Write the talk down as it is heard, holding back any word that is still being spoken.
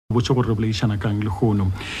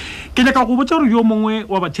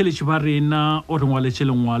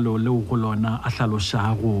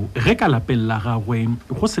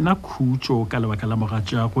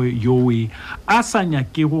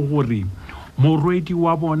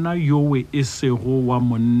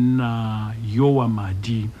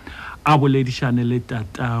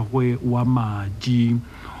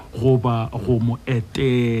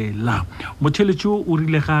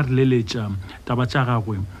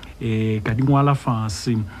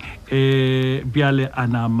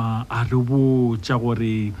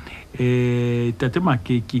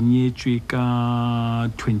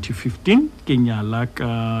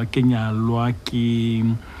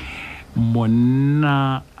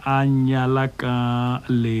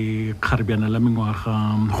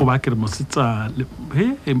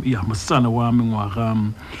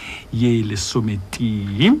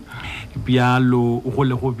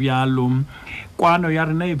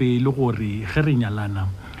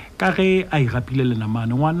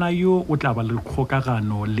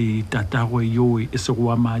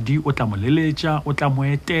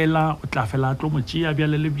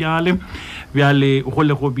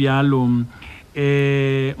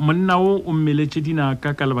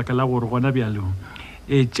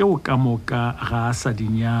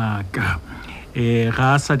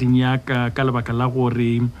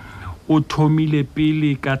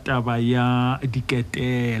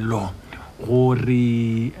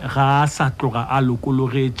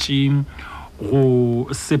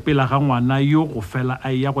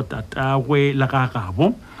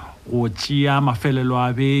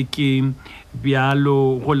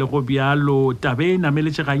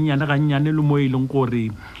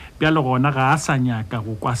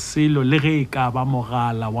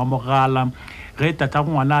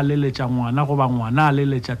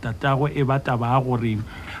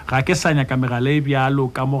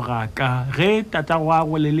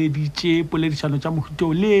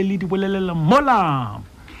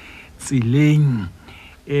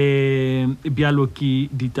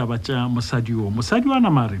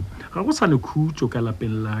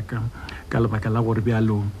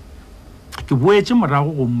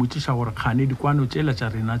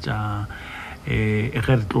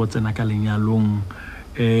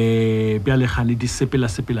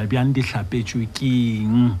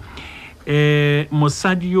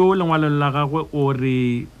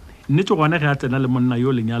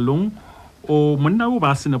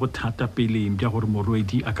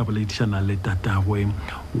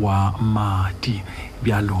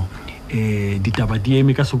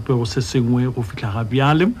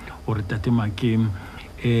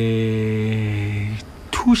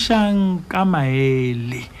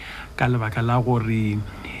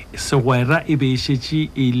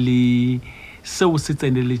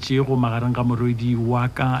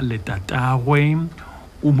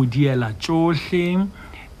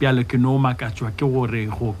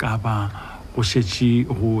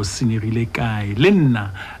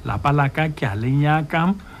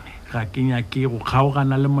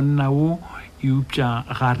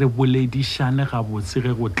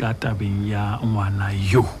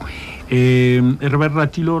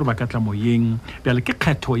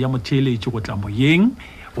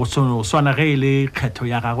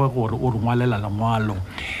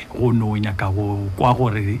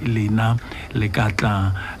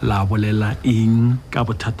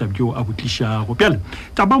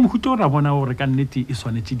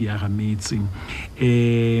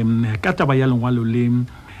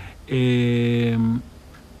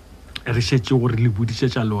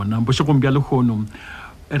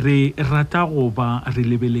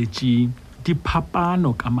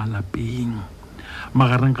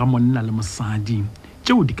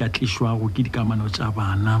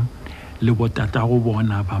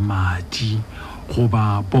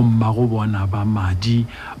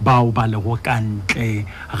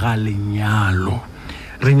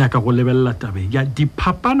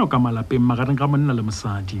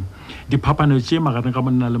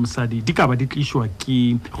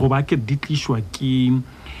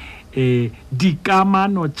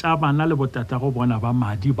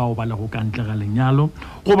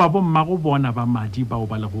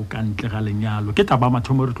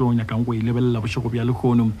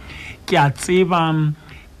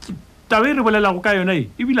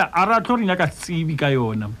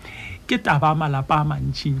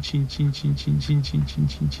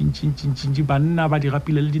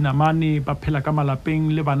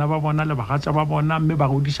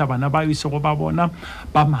godiša bana ba ise go ba bona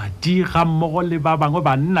ba madi ga mmogo le ba bangwe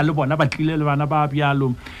banna le bona ba tlile le bana ba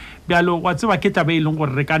bjalo bjalo wa tseba ke taba e leng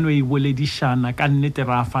gore re ka no e boledisana ka nnete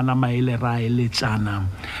ra fana maele ra eletsana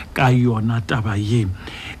ka yona taba ye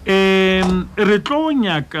re tlo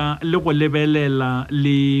nyaka le go lebelela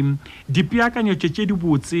le dipeakanyo tše di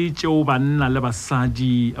botse tšeo banna le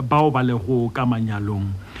basadi bao ba lego ka manyalong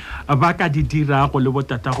ba ka di dirago le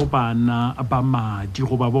bothata go bana ba madi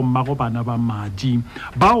go ba bomma go bana ba madi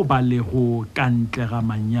bao ba lego ka ntle ga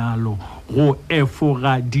manyalo go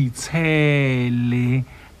efoga ditshele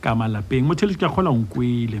ka malapeng mothele ke kgola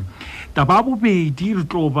nkwele taba bobedi re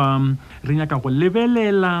tlo ba re nyaka go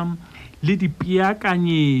lebelela le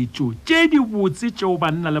dipeakanyetšo tše di botse tšeo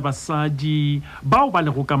banna le basadi bao ba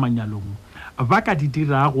lego ka manyalong ba ka di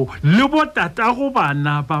dirago le bothata go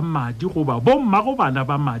bana ba madi goba bomma go bana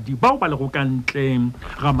ba madi bao ba lego ka ntle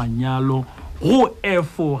ga manyalo go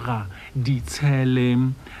efoga ditshele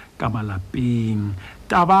ka malapeng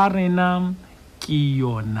taba rena ke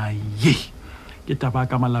yona ye ke taba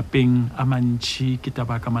ka malapeng a mantši ke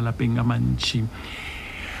taba ka malapeng a mantši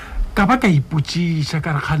ka ba ka ipotšiša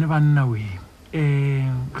ka re kgane banna we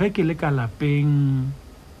ge ke le ka lapeng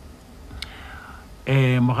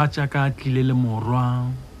mogatsaka tlile le morwa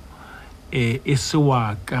e se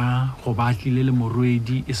wa ka goba tlile le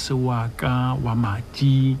morwedi e se wa ka wa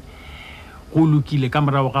madi go lokile ka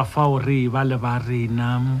morago ga fao re ba le ba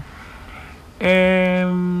rena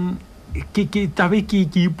ke tabe ke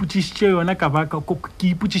ipotšišitše yona ka baka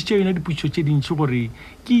ke ipotšišitše yona dipotšišo tše dintši gore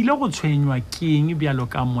ke ile go tshwenywa keng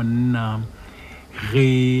bjalo ka monna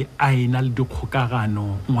ge a ena le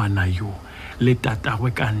dikgokagano ngwana yo le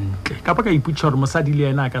tatagwe ka ntle ka baka ipotšiša gore mosadi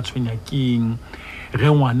le yena a ka tshwenya keng ge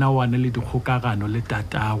ngwana wane le dikgokagano le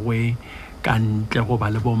tatagwe ka ntle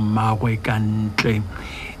goba le bommagwe ka ntle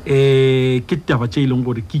ke taba tše e leng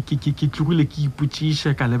gore ke tlogile ke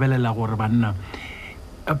ipotšiša ka lebelela gore banna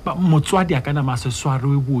motswadi a kana masesware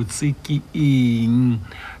botse ke eng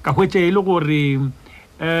ka hwetša e le gore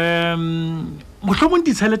mohlomong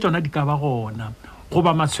ditshele tsona di ka ba gona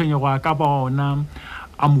goba matshwenyego a ka bona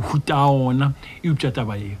a mohuta a ona e upša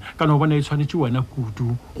taba ye ka no bona e tshwanetše wena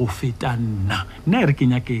kudu go feta nna e re ke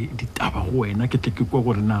nyake ditaba go wena ke tle ke kwa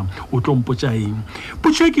gore na o tlo mpotša eng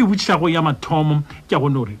potšo e ke e botšišago ya mathomo ke a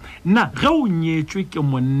gone gore nna ge o nyetšwe ke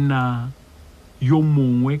monna yo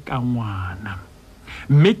mongwe ka ngwana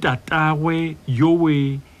mme tatagwe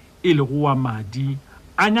yowe e lego wa madi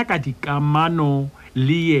a nyaka dikamano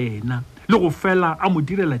le yena le go fela a mo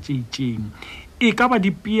direla tšeitšeng e ka ba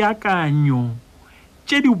dipeakanyo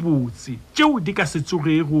tše di botse tšeo di ka se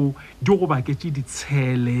tsogego di go baketše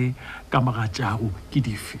ditshele ka mogatšago ke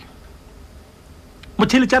dife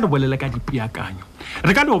motheletša re bolela ka dipeakanyo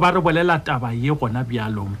re ka no ba re bolela taba ye gona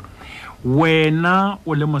bjalong wena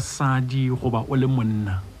o le mosadi goba o le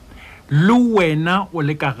monna le wena o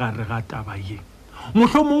le ka gare ga taba ye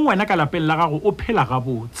mohlomong wena ka lapeng la gago o phela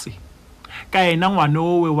gabotse ka ena ngwane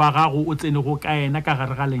owe wa gago o tsenego ka ena ka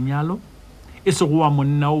gare ga lenyalo e sego wa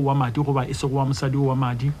monna o wa madi goba e sego wa mosadi o wa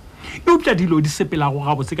madi e upša dilo di sepelago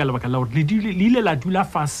gabotse ka lebaka la gore le ile la dula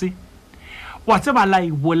fase wa tseba la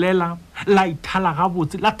e bolela la ithala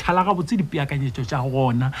gabotse dipeakanyetšo tša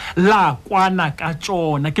gona la kwana ka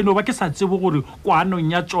tšona ke no ba ke sa tsebe gore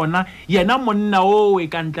kwanong ya tšona yena monna owe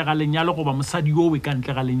ka ntle ga lenyalo goba mosadi owe ka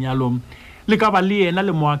ntle ga lenyalo le ka ba le yena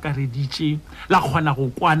le mo akareditše la kgona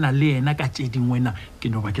go kwana le yena ka tše dingwena ke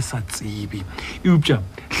no ba ke sa tsebe e upša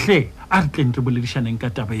hle a re tleng re boledišaneng ka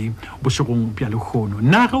taba e bošegong bja lekgono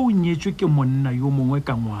na ge o nyetšwe ke monna yo mongwe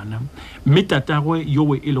ka ngwana mme tatagwe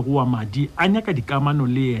yowe e lego wa madi a nyaka dikamano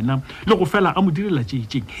le yena le go fela a mo direla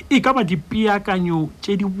tšeitšeng e ka ba dipeakanyo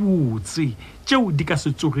tše di botse tšeo di ka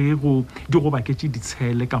se tsogego di go baketše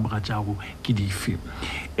ditshele ka mogatšago ke dife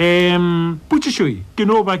potšišo e ke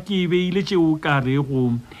no ba ke beile tšeo ka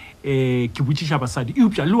rego ke botšiša basadi e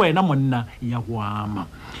upša le wena monna ya go ama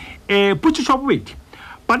potšišo bobedi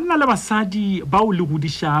banna le basadi bao le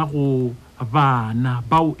godišago bana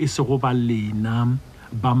bao e sego ba lena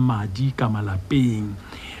ba madi ka malapeng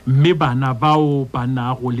mme bana bao ba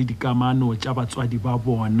nago le dikamano tša batswadi ba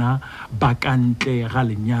bona ba ka ntle ga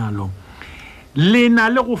lenyalo lena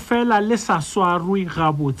le go fela le sa swarwe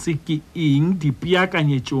gabotse ke eng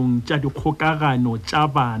dipeakanyetšong tša dikgokagano tša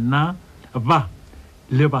bana ba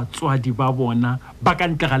le batswadi ba bona ba ka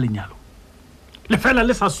ntle ga lenyalo le fela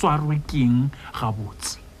le sa swarwe ke eng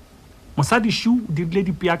gabotse mosadi šiu o dirile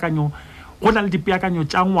dipeakanyo go na le dipeakanyo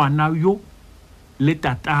tša ngwana yo le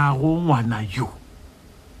tatago ngwana yo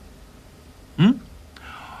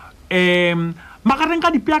magareng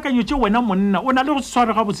ka dipeakanyo tše wena monna o na le go se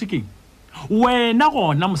sware gabotse keng wena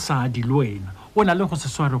gona mosadi le wena o na le go se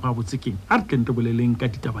sware gabotse keng a re tleng re boleleng ka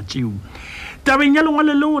ditaba tšeo tabeng ya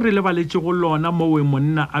lengwalo leo re lebaletše go lona mo we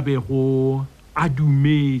monna a bego a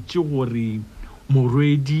dumetše gore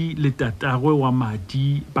morwedi le tatagwe wa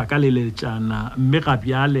madi ba ka leletšana mme ga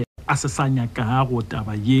bjale a se sa nyaka go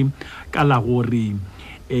taba ye ka la gore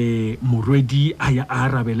morwedi a ya a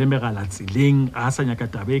arabele megala tseleng a sa nyaka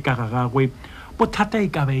taba e ka ga gagwe bothata e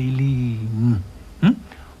ka ba e leng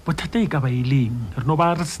bothata e ka ba e leng re no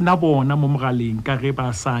ba re sena bona mo mogaleng ka ge ba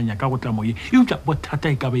sanya ka go tla moye eupša bothata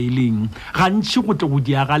e ka ba e leng gantši go tle go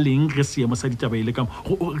diagaleng ge seemo sa ditaba e le ka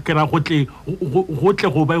ke ra go tle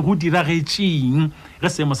go ba go diragetšeng ge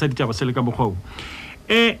seemo sa ditaba se le ka mokgwao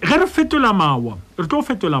ge re fetola mawa re tlo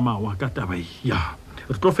fetola mawa ka taba ya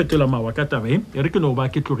re tlo fetola mawa ka taba e re ke no ba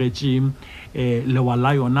ke tlogetše lewa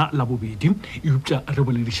la yona la bobedi eupša re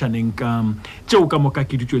boledišaneng ka tšeo ka moka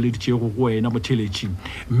ke di tšweleditšego go wena motheeletši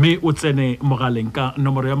mme o tsene mogaleng ka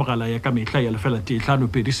nomoro ya mogala ya ka mehla ya lefela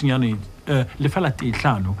teehlano pedi senyane lefela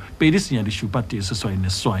teehlano pedi senyane šupa tee seswai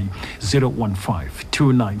neswai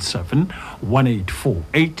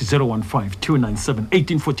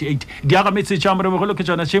 015-297-184-8 Diagametse tša moremogelo ke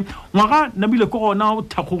tšona tše ngwaga namile ko gona o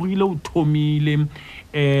thakgogile o thomile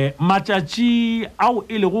matšatši ao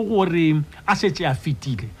e lego gore a šetše a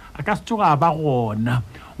fetile a ka se tsoga a ba gona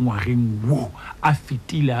ngwageng wo a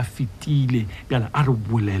fetile bjale a re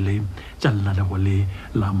bolele tša lena le go le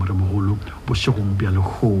la moremogolo bošegong bja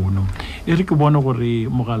lekgono e re ke bone gore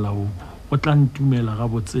mogalao o tla ntumela ga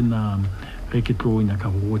botsena ge ke tlo nyaka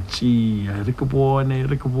go tšea re ke bone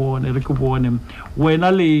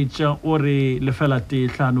wena letša o re lefela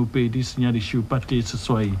teehlano pedi senyane šupa tee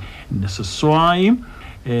seswai ne seswai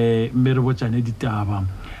mme re botšane ditaba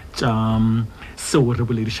tša seo re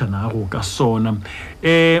boledišanago ka sona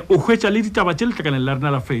o hwetša le ditaba tše letlakaneng la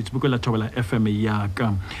rena la Facebook la thobela FM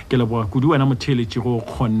yaka ke leboga kudu wena motheeletši go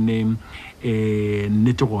kgonne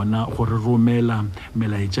nnete gona gore romela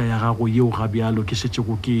melaetša ya gago yeo ga bjalo ke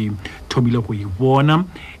šetšego ke thomile go e bona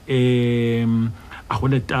a go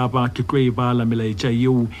le taba ke tlo e bala melaetša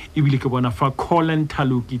yeo ebile ke bona fa Colin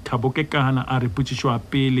Taluki Thaboke kana a re potšišwa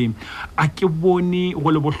pele a ke bone go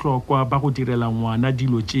le bohlokwa ba go direla ngwana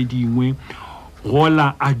dilo tše dingwe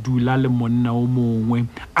gola a dula le monna o mongwe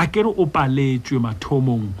a ke re o paletšwe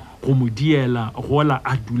mathomong go mo diela gola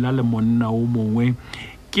a dula le monna o mongwe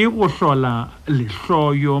ke go hlola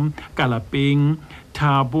lehloyo ka lapeng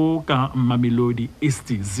Thabo ka Mamelodi East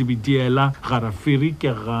Zibidiela Garafiri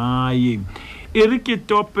ke gae e re ke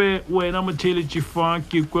tope wena motheeletši fa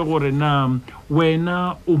ke kwe gore na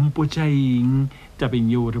wena o mpotša eng tabeng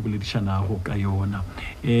yeo re boledišanago ka yona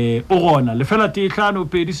o gona lefela teehlano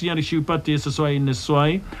pedi senyane šupa tee seswai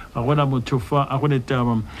neswai ga gona motho fa a gone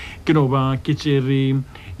taba ke no ba ke tšere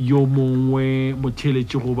yo mongwe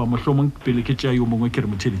motheeletši goba mohlomong pele ke tšea yo mongwe ke re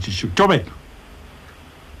motheeletši šo tobela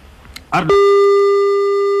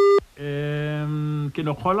ke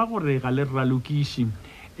no kgola gore ga le ralokiši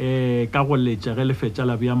ka go letša ge le fetša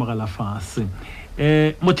la bja mogala fase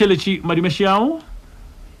motheeletši madimešeao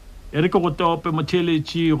e re ke go tope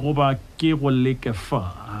motheeletši goba ke go leke fa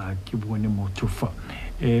ke bone motho fa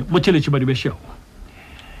motheeletši madimešeao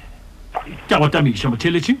ke go tamiša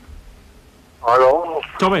motheeletši Hello.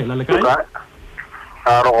 tobela le kae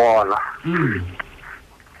a re gona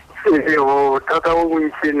thata o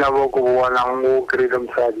bontši nna bo ko bonang o kry-ile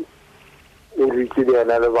mosadi o lekile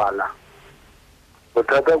ena le bana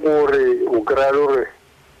bothata ke gore o kry-a le gore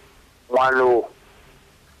ngwano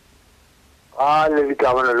a le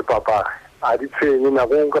dikamano le papage a di tshwenye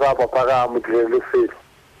nako o kry-a papage a mo direle felo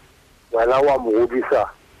wena wa mo godisa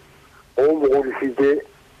o mo godisitše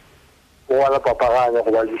o wala papage a nya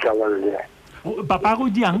go ba dikamano le ena papa go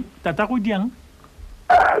diang tata go diang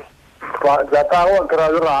tatago wa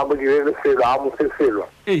kry-a le gore a mo direle felo a mo fe felo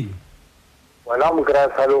wena mo kry-a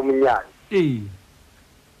sale o monnyane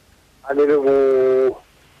a ne le bo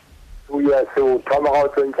 2 years o thoma ga o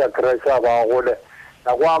tsentša kresha ba gole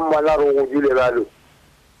nako a mmona re go dile bjalo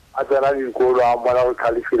a tsena dikolo a mmona go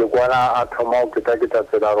tlhalefile kwana a thoma go ketaketa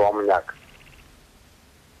tsela re wa monyaka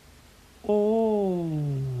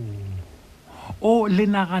o le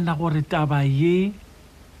nagana gore taba ye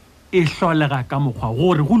e hlolega ka mokgwa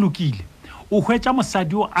gore go lokile o hwetša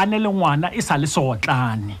mosadi o a ne le ngwana e sa le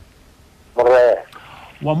segotlane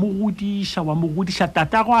wa mo godiša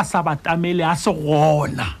tatago a sa batamele a se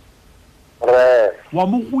gona wa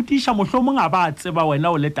mo godiša mohlomong a ba a tseba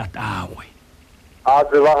wena o le tatagwe a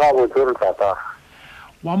tseba gabotse re tataga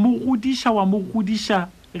wa mo godiša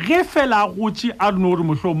ge fela a gotše a reno gore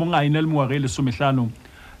mohlomong a ena le mengwaga e lesomehlano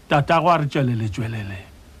tatago a re tšwelele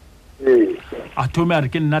a thome a re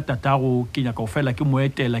ke nna tatago ke nyaka go fela ke mo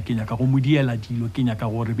etela ke nyaka go mo diela dilo ke nyaka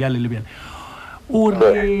gore bjale le bjale o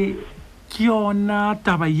re ke yona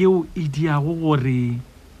taba yeo e diago gore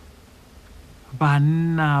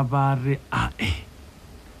banna ba re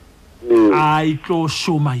a itlo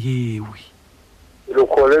shoma yewe le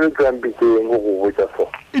khole le tsambitseng go go botsa so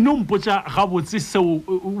e no mpotsa ga botse seo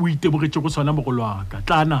o itebogetse go sona mogolo wa ka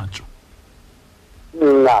tla natso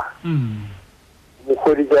nna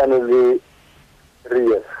mogodijane le 3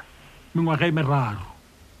 years mengwaga e meraro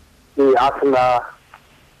a sena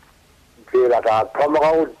ntlela ka thoma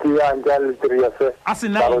ga go tia ntja le 3 years a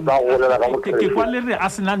sena ke kwa le re a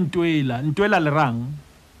sena ntwela le rang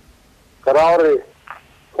ka ra gore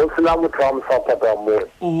go sena motho wa mosapata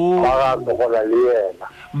mo ba ga gona le yena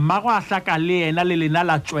mmago a hlaka le yena le lena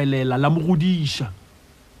la tswelela la mogodisha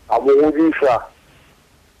a mogodisha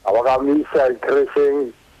a ba ka misa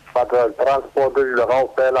crashing fata transport le ga o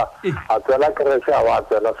fela a tsela crash a ba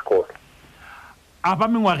tsela sekolo a ba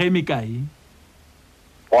mengwaga e mekae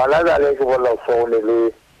wala ba le ke bola so le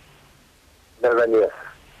 11 years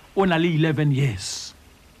o na le 11 years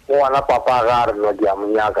wala papa ga re no dia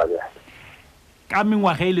monyaka ba ka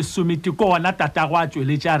mengwaga e le somete ko ona tatagwe a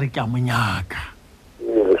tsweletse a re ke a monyaka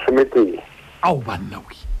somete au banna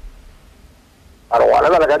we ara wala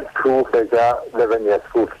ba ka 2 fetsa 11 years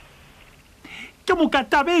school ke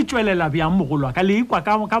mokatabe e tswelela bjang mogolo ka le ikwa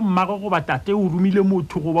ka mmago go batate o rumile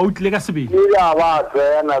motho go ba o tlile ka sebele ila ba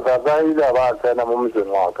tsena tata ila ba tsena mo motseng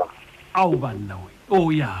wa ka au banna we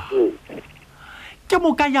o ya ke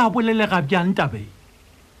moka ya bolelega bjang tabe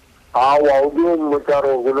awa o di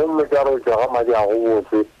motaro ja madi a go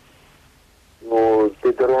botse o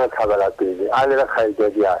tetero mo tlhabela pele a le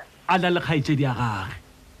khaitsedi a na le khaitsedi a gage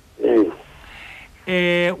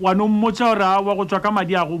wa no mmotsa ora wa go tswa ka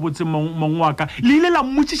madi a go botse mongwe wa ka le ile la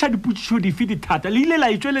mmotsisa diputsiso dife dithata le ile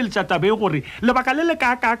la itsweletsa tabe gore lebaka le le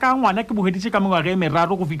ka ngwana ke bogeditse ka mengwaga e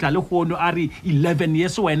meraro go fitla le gono a re 11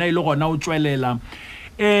 years wena ile gona o tswelela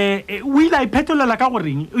o ile a iphetolela ka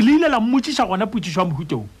goreng le ile la mmotsisa gona putsiso ya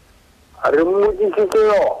mohutong re mmotsisitse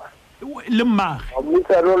yo le mmage a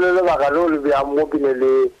mmotsa lo le lebaka lo le bja mo pele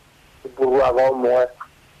le burua ba mo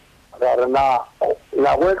ra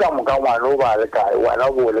na go ka mo ka ngwana o ba le kae wena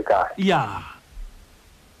o bo le kae ya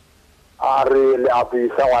a re le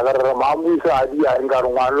apisa wala re mamisa a di a ngaro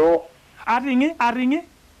ngalo a renge a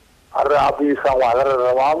re apisa wala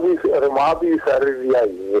re mamisa re di a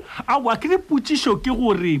ye a wa ke putsiso ke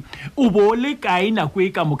gore o bo le kae na go e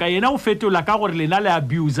ka moka yena o fetola ka gore lena le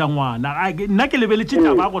abuse ngwana nna ke lebeletse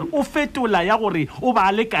taba gore o fetola ya gore o ba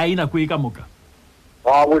le kae na go e ka moka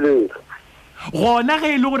ba bole gona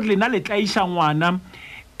ge ile gore lena le tlaisha ngwana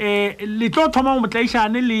le tlo thoma mo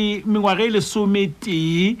tlaishane le mengwaga le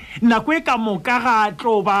somete nako e ka moka ga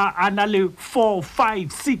tlo ba ana le 4 5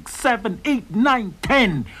 6 7 8 9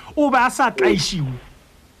 10 o ba sa tlaishiwe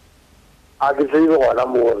a ke se go na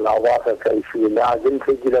mo la ba sa tlaishiwe na ke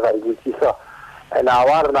ntse ke le ga ditsisa ena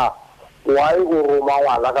warna wa e go roma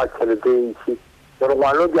wala ka tšhelete pero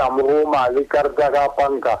ngwalo di amroma le karta ka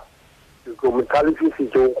panka ko mothalifisi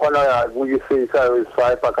jo khona ya buyise sa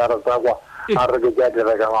swipe karata kwa a re ke ja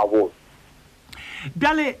dire ka ngabo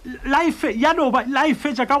bjale life ya no ba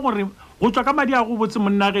life ja ka gore go tswa ka madi a go botse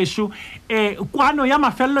monna gesho kwano ya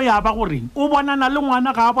mafello ya ba gore o bonana le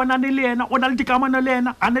ngwana ga a bonane le yena o na le dikamano le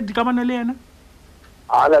yena ana dikamano le yena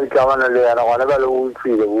ana dikamano le yena gona ba le o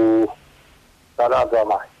tsile bo tsara ba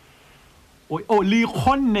mai o le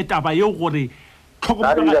khonne taba yo gore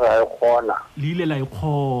tlhokomela le ile la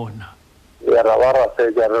ikgona ya ra ba ra se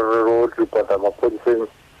ja re ro tlipota mapodiseng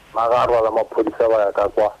magaro la mapodisa ba ya ka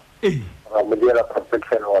kwa ra mo dira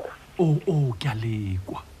protection order ke a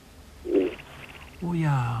lekwa o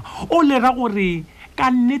ya o le ra gore ka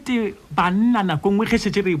nnete banna nako nngwe ge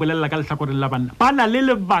setse re ibolelela ka lehlakoreng la banna ba na le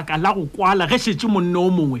lebaka la go kwala ge setse monne o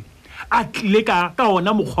mongwe a tlile ka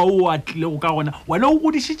ona mokgwa o a tlile go ka gona wena o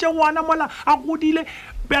godisitse ngwana mola a godile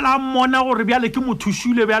bela mmona gore bjale ke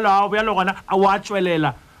mothušile bjale gona a wa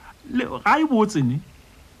tswelela ga e botsene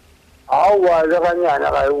awa le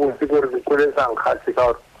ganyana ga e botse gore ke kole sankgase ka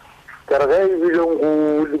gore kere ge e bileng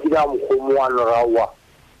go lekile a mokgomo wa lorawa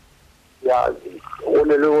ya o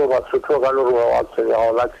le le basotho ka le gore wa tshwenya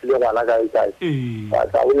go latlhile ngwana kae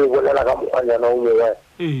bata o e bolela ka mokgwanyana o mongwe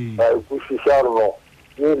ba e kwešiša gore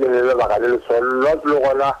no e le lebaka le lesolo not le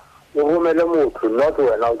gona o romele motho not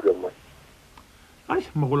wena o tle moe ai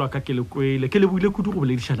mogolo ka ke le kwele ke le buile kudu go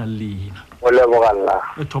boledišana le lena o leboganna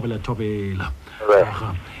thobela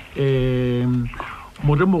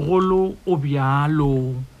more mogolo o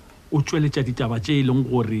bjalo o tsweletša ditaba tše e leng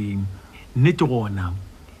gore nnete gona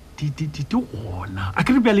di gona a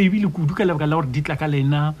ke re bjale ebile kudu ka lebaka la gore di tla ka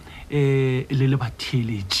lena le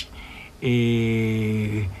batheeletsi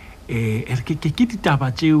ke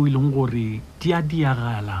ditaba tšeo e leng gore di a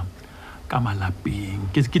diagala ka malapeng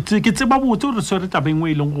ke tseba botse gore swere taba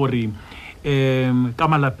engwe e leng gore ka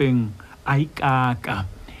malapeng a ikaka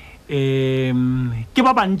ke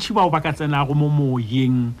ba bantši bao ba ka tsenago mo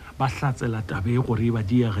moyeng ba hlatsela tabe gore ba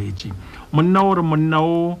diagetse monna gore monna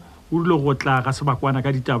o dilo go tla ga sebakwana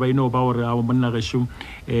ka ditaba eno ba gore a monna gešo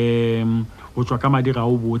go tswa ka madi ga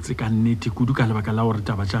o botse ka nnete kudu ka lebaka la gore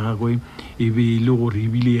taba tša gagwe e be le gore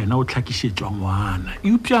ebile yena o tlhakišetšwa ngwana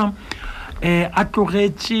eupša a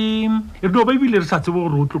tlogetše re no ba ebile re sa tsebe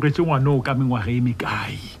gore o tlogetše ngwana o ka mengwaga e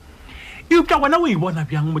mekae eupša wena o e bona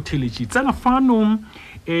bjang motheletši tsena fano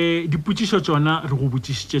dipotšišo tšona re go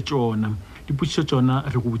botšišitše tšona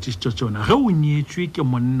ge o nyetswe ke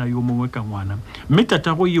monna yo mongwe ka ngwana mme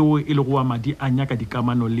tatago yeo e le go wa madi a nyaka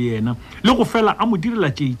dikamano le yena le go fela a mo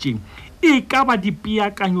direla tšeitšeng e ka ba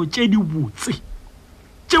dipeakanyo tše di botse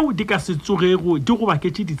tšeo di ka se tsogego di go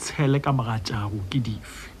baketše ditshele ka mogatšago ke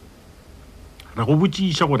dife re go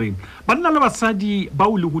botšiša gore banna le basadi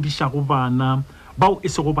bao le godišago bana bao e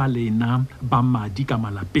sego ba lena ba madi ka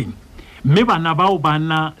malapeng mme bana bao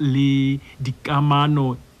bana le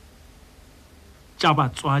dikamano tša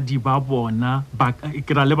batswadi ba bona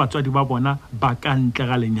kera le batswadi ba bona ba ka ntle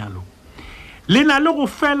ga lenyalo le na le go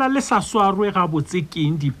fela le sa swarwe ga botse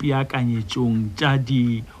keng dipeakanyetšong tša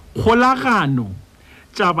di kgolagano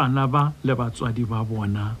tša bana ba le batswadi ba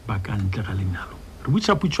bona ba ka ntle ga lenyalo re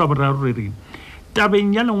botšapotšwa boraro re re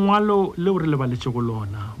tabeng ya lengwalo leo re lebaletše go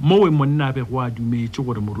lona mowe monna a bego a dumetše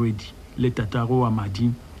gore morwedi le tatagwe wa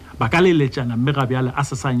madi ba ka leletšana mme ga bjale a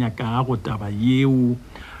se sa nyaka go taba yeo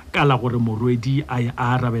ka la gore morwedi a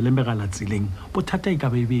arabele megala tseleng bothata e ka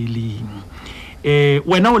be beleng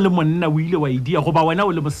wena o le monna o ile wa idia goba wena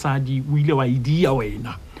o le mosadi o ile wa idia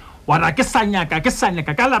wena wa ra ke sa nyaka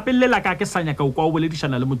ka lapeng le la ka ke sa nyaka o kwa o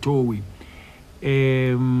boledisana le mothowe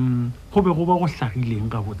go be go ba go hlagileng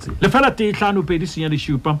ga botse le fela te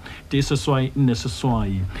 5-2-7 te seswai nne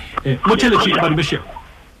seswai motheletši ba dibeshe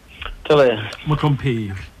tole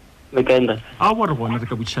motlhomphegi le kaenda a wa re bona re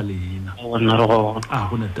ka botšiša lena bona re go a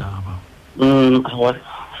go netaba wa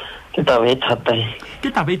ke taba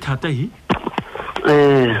e thata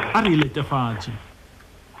a re letefatše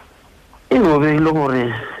e go be le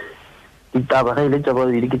gore ditaba ga ile tša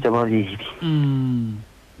babedi ke tša babedi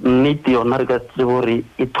nnete yona re ka tsebe gore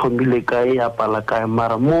e thomile kae ya pala kae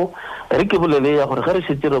mara mo re ke bolele ya gore ge re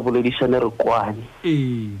šetse re boledisane re kwane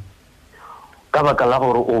ka baka la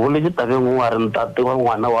gore o boletse tabeng wa re ntate wa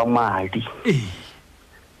ngwana wa madi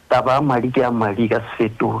taba ya madi ke ya madi ka se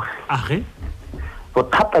fetoge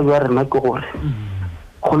bothata bja rena ke gore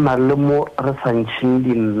go na le mo re sa ntšheng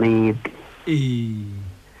dinnete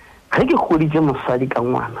ge ke goditše mosadi ka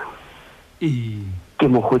ngwana ke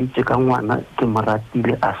mo goditše ka ngwana ke mo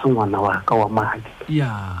ratile a se ngwana wa ka wa madi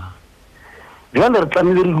bjale re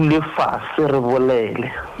tlamehile re dule fase re bolele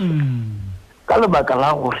ka lebaka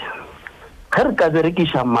la gore ge re ka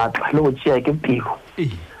berekiša maatla le go tšea ke pelo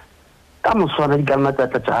ka moswana di ka nna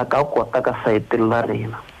tlatlatša ka kota ka saetelela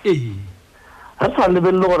rena re sa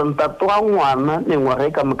lebelele gore ntate wa ngwana mengwaga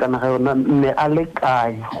e ka mokana ga yona mme a le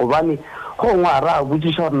kae gobane go ngwara a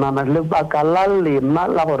botšiša gore nana lebaka la lena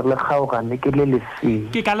la gore le kgaogane ke le lefeng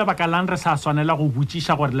ke ka lebaka lang re sa swanela go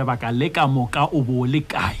botšiša gore lebaka le ka moka o bo le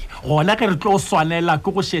kae gona ke re tlo swanela ke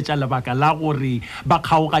go šetša lebaka la gore ba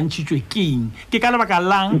kgaogantšhitšwe keng ke ka lebaka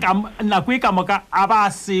lang nako e ka moka a ba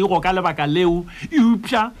sego ka lebaka leo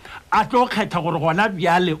eupša a tlo kgetha gore gona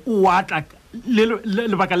bjale o atla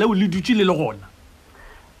lebaka leo le dutše le gona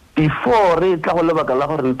before re tla go lebaka la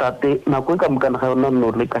gore ntate nako e ka mokana ga yona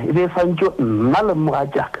nno le kae e be santse nna le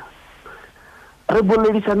mogatšaka re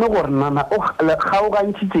boledisane gore nana o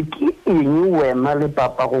kgaogantšhitše ke eng wena le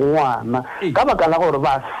papa go ngwana ka baka la gore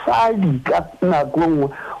basadi ka nako nngwe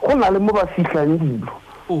go na le mo ba fitlhang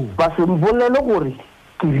dilo ba se mbolele gore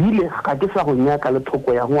ke rile ga ke sa go nyaka le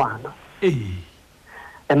thoko ya ngwana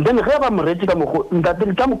and then ge ba moretse ka mogo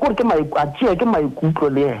ntate ka mokore a tšea ke maikutlo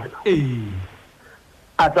le yena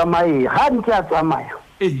a tsamaye ga ntse a tsamaya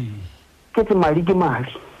ke tse madi ke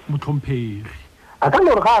madi motlhomphegi a ka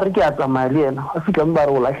gore ga a re ke a tsamaya le yena a fitlha mo ba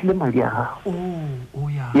re o latlhile madi a gago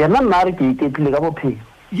yena nna a re ke iketlile ka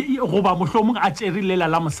bophelo goba mohlomong a tšerilela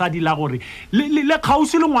la mosadi la gore le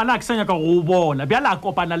kgausi le ngwana a ke sa nyaka go bona bjale a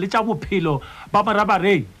kopana le tša bophelo ba maraba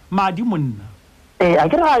re madi monna a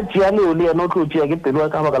ke re ga a tšea leo le yena o tlo tšea ke pelo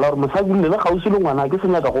ka baka la gore mosadi le kgausi le ngwana a ke se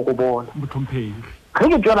nyaka go go bona motlhomphegi ge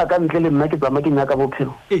ke tswela ka ntle le nna ke tsama ke nyaka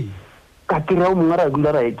bophelo ka kry-a o mongwe ra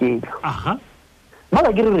dula ra eketla mala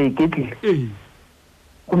ke re eketlile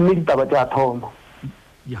gomme ditaba tša thoma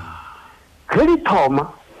ge di thoma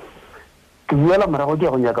ke buela morago ke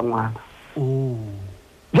ya go nyaka ngwana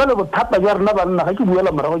jalo bothata bja rena banna ga ke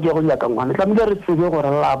buela morago ke ya go nyaka ngwana tlamehile re tsebe gore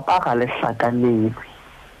lapa ga le hlakanelwe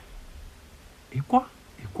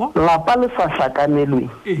lapa le sa hlakanelwe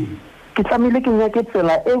ke tlamile ke nyake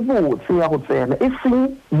tsela e botse ya go tsena e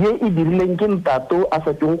seng ye e dirileng ke ntato a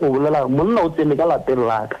sa teng go bolela monna o tsene ka lapeng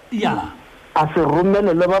la ka a se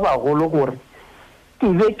romele le ba bagolo gore ke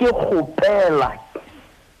be ke gopela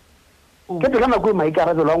ke tla nako e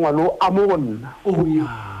maikarabelo a ngwana a mo go nna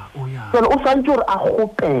fela o santse gore a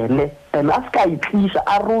gopele ene a se ka itlisa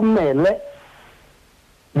a romele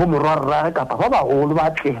bo morwarrage kapa ba bagolo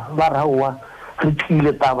ba tle ba raoa re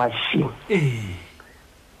tlile tabashi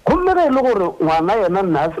gomme re e le gore ngwana yona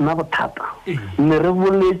nna a sena bothata ne re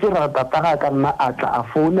boletse ra tataga ka nna a tla a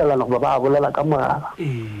founelana go ba a bolela ka mogala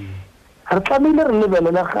re tlamehile re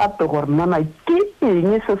lebelele gape gore nana ke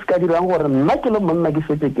eng se se ka dirang gore nna ke le monna ke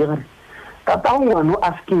setse ke gore tata ngwana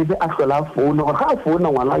a sekebe a hlola a founa gore ga a founa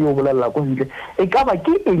ngwana yo bolelela ko ile e ka ba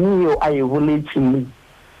ke eng eo a e boletseng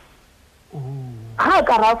ga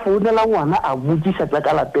ka ra founela ngwana a botsisa tsa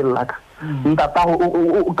ka lapeng la ka ntatago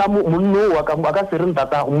ka monno wa ka ka se re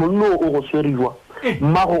ntatago monno o go sweriwa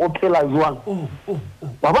mmago o phela jwang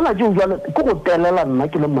wa bona jo jwale ke go telela nna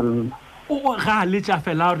ke le monna o ga le tsa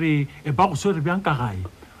fela re ba go swere bjang ka gae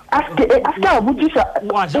aske a botsisa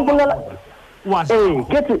o bolela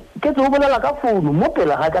ke tse o bolela ka founu mo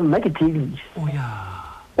pela ga ka nna ke thedise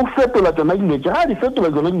o fetola tsona dilo tse ga di fetola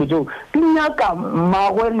tsona dilo tseo di nyaka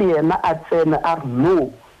mmagwe le yena a tsene a re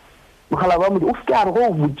no mogala ba modi o se a re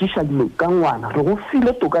go botsisa dilo ka ngwana re go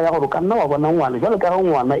file toka ya gore ka nna wa bona ngwana jalo ka ga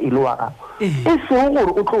ngwana e le wa gago e seng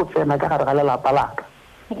gore o tlo tsena ka gare ga lelapa laka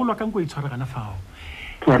go loka nko e tshwaregana fao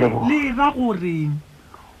le ra gore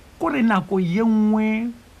kore nako ye nngwe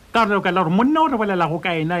ka re ka la gore monna o re bolela go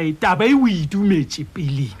ka ena e taba e o itumetse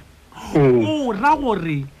pele o ra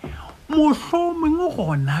gore mohlomongwe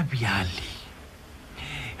gona bjale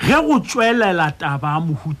ge go tswelela taba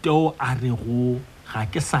mohuteo a re go ga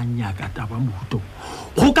ke sa nyaka taba mohuteo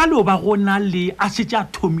go ka lo ba gona le a setse a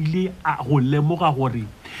thomile a go lemoga gore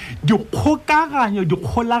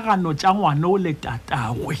dikgolagano tša ngwana o le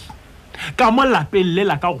tatagwe ka mo lapeng le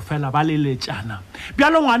la ka go fela ba le letšana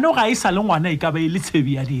bjalo ngwana o ga e sa le ngwana e ka ba e le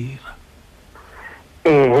tshebi ya dira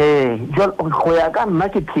go ya ka nna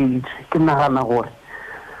ke theeditse ke nagana gore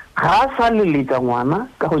ga a sa leletša ngwana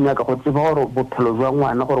ka go nyaka go tseba gore bophelo jwa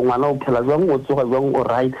ngwana gore ngwana o phela jwang o tsoga jwang o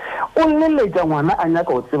right o leletša ngwana a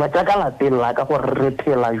nyaka go tseba tša ka lapeng la ka gore re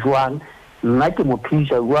phela jwang nna ke mo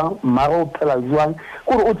phediša jwang mmaga o phela jwang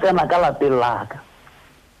gore o tsena ka lapeng la ka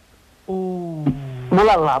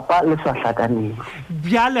mola lapa le sa hlakaneng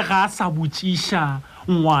bjale ga a sa botšiša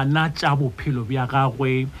ngwana tša bophelo bja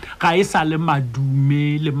gagwe ga e sa le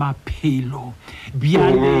madume le maphelo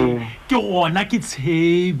bjale ke gona ke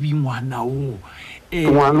tshebi ngwana o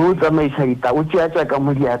ngwana o tsamaiša dita o tšeatša ka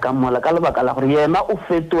modia ka mola ka lebaka la gore yena o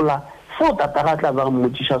fetola seo tataga tla ba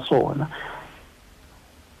mmotšiša sona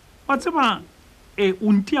wa tseba o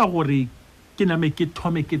ntia gore ke name ke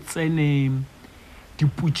thome ke tsene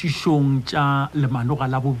dipotšišong tša lemanoga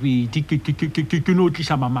la bobedi ke no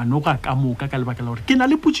tliša mamanoga ka moka ka lebaka la gore ke na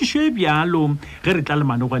le potšišo e bjalo ge re tla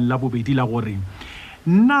lemanogeng la bobedi la gore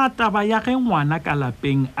nna taba ya ge ngwana ka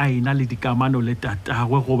lapeng a ena le dikamano le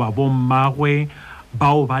tatagwe goba bommagwe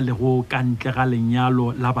bao ba lego ka ntle ga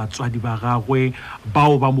lenyalo la batswadi ba gagwe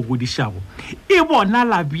bao ba mo godišago e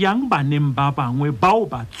bonala bjang baneng ba bangwe bao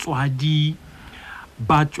batswadi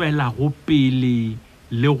ba tswelago pele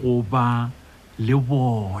le goba le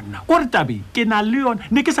bona gore tabe ke na le yona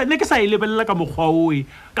ne ke sa e lebelela ka mokgwa oe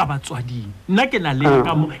ka batswading nna ke na le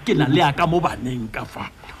ka mo baneng ka fa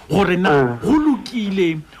gore na go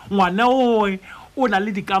lokile ngwana oe o na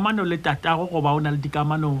le dikamano le tatago goba o na le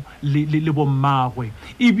dikamano le bommagwe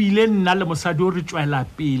ebile nna le mosadi o re tswela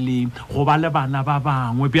pele goba le bana ba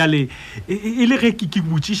bangwe bjale e le ge ke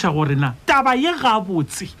botšiša gore na taba ye ga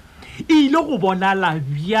botse ile go bonala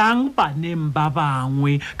bjang baneng ba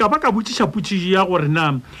bangwe ka ba ka botšiša potšišo ya gore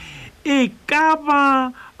na e ka ba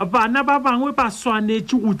bana ba bangwe ba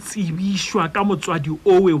swanetše go tsebišwa ka motswadi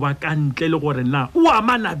owe wa ka ntle le gore na o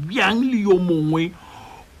amana bjang le yo mongwe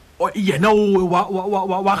yena owe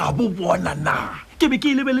wa ga bo bona na ke be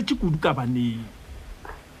ke e lebeletše kudu ka baneng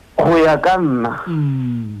go ya ka nna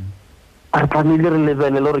a tlamehile re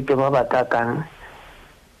lebelele gore ke ba bakakang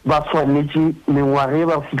ba swanetše mengwage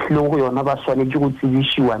ba fihlileng go yona ba swanetše go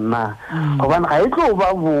tsebišiwa na gobane ga e tlo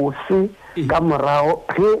ba bose ka morago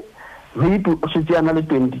ge maybe o setse ana le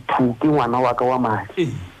 22 ke ngwana wa ka wa madi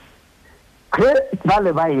ge ba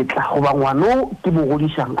le ba etla goba ngwana o ke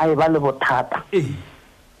mogodišang a e ba le bothata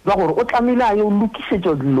ba gore o tlamehile a ye o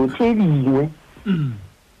lokišetša dilo tše dingwe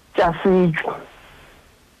tša setšo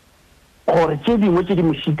gore tse dingwe tse di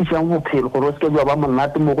mo šitišang bophelo gore o seke ba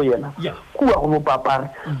monate mo go yena kua go bopapare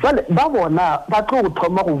jale ba bona ba tlo go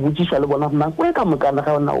thoma go botsiša le bona nako e ka mokana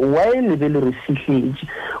ga yona wa e lebe le re fihletse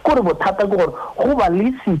kore bothata ke gore go ba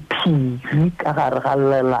le sephiri ka gare ga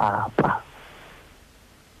lelapa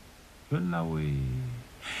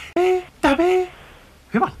tabe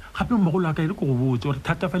gape mmogolo a ka e le ko go botse gore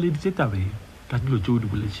thatafaleditse tabe ka dilo tseo di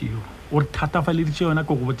boletšego gore thatafaleditse yona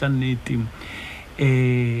ko go botsa nnete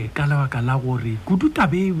ka lebaka la gore kudu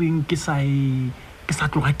tabeweng ke sa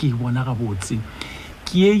tloga ke e bona gabotse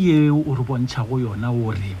ke ye o re bontšha go yona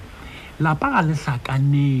gore lapa ga le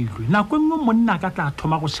hlakanelwe nako nngwe monna ka tla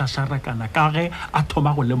thoma go šašarakana ka ge a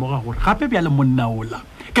thoma go lemoga gore gape bja le monna ola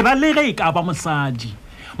ke ra le ge e ka ba mosadi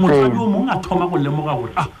o mongwe a thoma go lemoga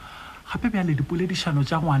gore gape bja le dipoledisano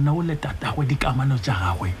tša ngwana o le tatagwe dikamano tša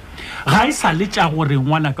gagwe ga e sa le tša gore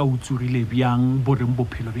ngwana ka utsogile bjang boreng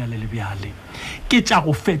bophelo bjale le bjale ke tša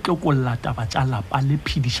go fetlokolla taba tša lapa le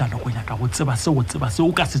phedišano go nyaka go tseba se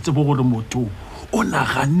o ka se tsebo gore motho o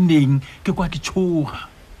naganneng ke kwa ke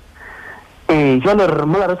tšhoga jalo re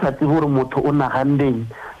mola re sa tsebe gore motho o naganneng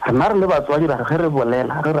rena re le batswadi ra ge re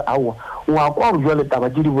bolela re re aowa wa kwa gore jale taba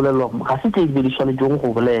tse di bolelwang ga se ke ebedišwanetseng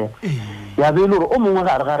go bolela ya be e le gore o mongwe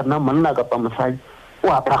gare ga rena monna kapa mosadi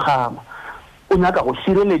o a pagama o nyaka go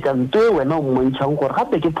šireletša nto e wena o mmontšhang gore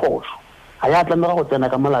gape ke phoso ga ya tlamega go tsena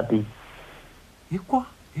ka molapeng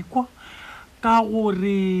ekwa ka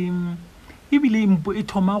gore ebile mpo e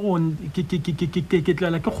thoma go ke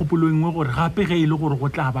tlela ke kgopolo nngwe gore gape ge e le gore go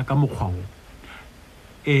tla ba ka mokgwao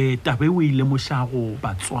tabe o ile mošago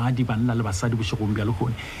batswadi banna le basadi bošegong bja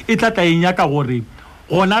lekgone e tlatla e nyaka gore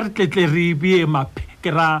gona re tletle re bee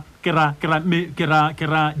ke ra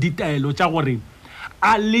ditaelo tša gore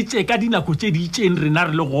a letse ka dinako tše di itšeng rena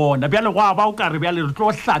re le gona bjale go a ba o ka re bjale re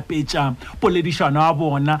tlo hlapetša poledišano a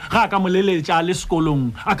bona ga a ka moleletša a le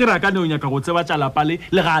sekolong a ke re a ka ne o nyaka go tseba tša lapa le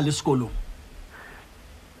ga a le sekolong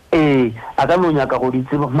a ka no nyaka go di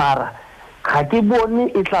tseba mara ga ke bone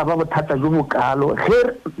e tla ba bothata jo bokalo ge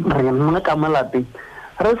rena ka molapeng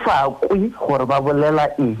re sa kwe gore ba bolela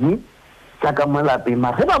eng tša ka molapeng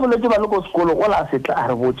mara ge ba boletse ba le ko sekolo go la setla a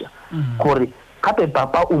re botša gore gape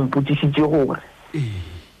papa o mpotsišitše gore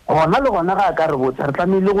gona le gona ga a ka re botsa re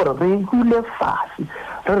tlamehile gore re hule fase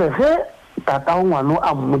re re ge tata ngwana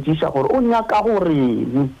a mmotsiša gore o nyaka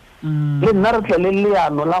goreng le nna re tle le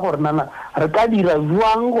leano la gore nana re ka dira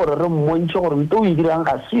jwang gore re mmontšhe gore nto o e dirang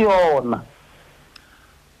ga se yona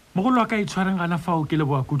mogolo wa ka e tshwareng gana fao ke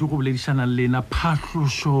leboa kudu go boledišana le lena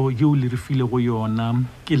phatlošo yeo le re file go yona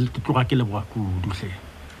ke tloga ke leboa kudu hle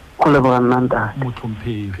go leboga nnanta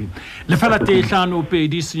motlhomphegi lefela tehlano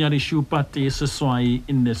pedi senyane šupa tee seswai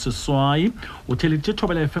nne seswai o theleditše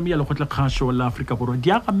thobela fm ya lekgotla kgašo la afrika borwa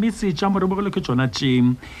diagametse tša moremogelo ke tšona tše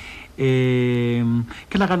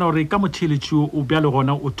ke lagana gore ka motheletši o bjale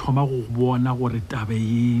gona o thoma go bona gore tabe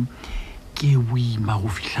ye ke boima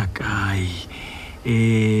go fihla kae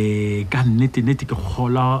ka nnete ke a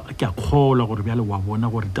kgolwa gore bjale wa bona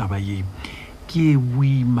gore taba ye ke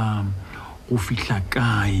boima go fihla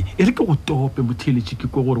kae e re ke go tope motheletši ke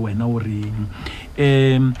kwa gore wena o reng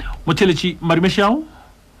motheletši madumešao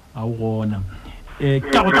a o gona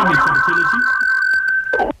ka go tametša motheletši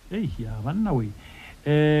ya banna we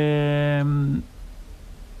e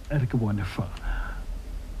re ke bone fa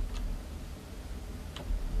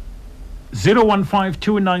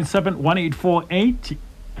 0152971848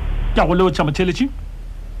 ka go leotša motheletši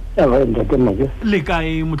le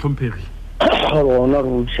kae motlhomphegi gona re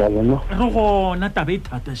botša lona re gona taba e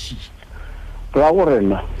thataši ra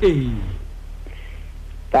gorena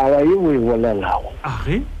taba ye o e bolelago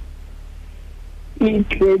age e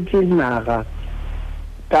tletse naga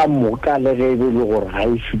ka moka le ge e be le gore ga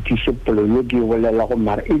e fetiše polelo ke e bolelago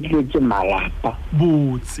mara e tletse malapa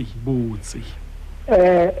botse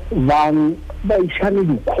bang ba išane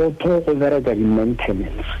dikgotho go bereka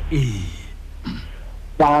di-maintenance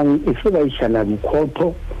bang e se ba išana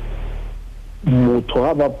dikgotho motho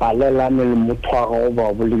ga ba palelane le motho wa gago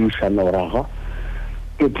ba boledišana oraga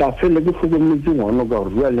ke tla fele ke hlokometse ngwana ka gore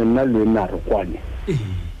jwa le nna le ena re kwane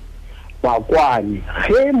ba kwane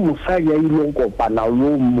ge mosadi a ile kopana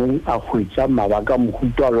yo mong a hwetša mabaka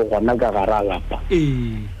mohuto a le gona ka gare a lapa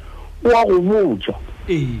o a go botša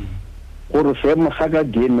gore seemo sa ka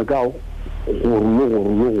dieme ka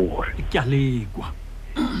gore ke a lekwa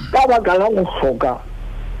ka baka la go hloka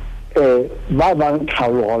ba bang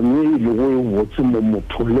tlhaloganyo e le go e botse mo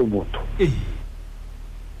motho le botho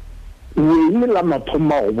o eme la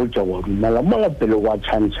mathomo a go botša wa dumela mola pele wa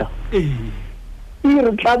tšhantšha e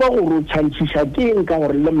re tla ba gore o tšhantšhiša ke eng ka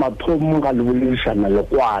gore le mathomo ga le boledišana le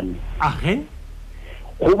kwane age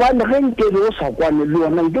gobane ge nke le o sa kwane le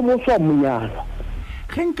yona nke bo swa monyala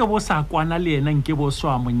ge nke bo sa kwana le yena nke bo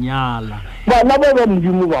swa monyala bana ba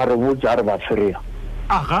modimo ba re botsa re ba tshwarea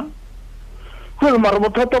aga go mara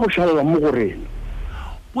bothata bo shalela mo gorena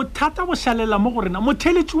bothata bo shalela mo gorena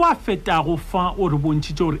motheeletsi wa feta go fa o re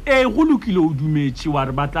bontshitse gore go lokile o dumetse wa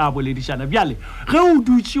re batla boledisana bjale ge o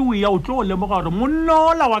dutse o ya o tlo lemoga gore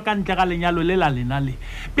monnola wa ka ntle ga lenyalo le la lena le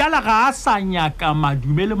bjale ga a sa nyaka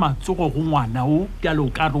madume le matsogo go ngwana o bjale o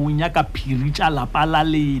ka re o nyaka phiri tša lapa la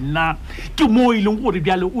lena ke mo e leng gore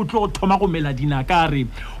bjale o tlo thoma go mela dinaka re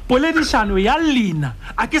poledisano ya lena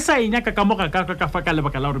a ke sa e nyaka ka moga ka fa ka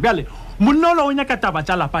lebaka la gore bjale monnola o nyaka taba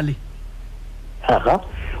tša lapa le aga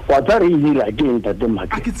wa tsa re dira ke ntate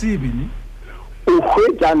a ke tsebe ne o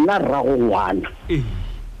hwetsa nna rrago ngwana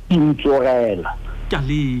dintsogela ka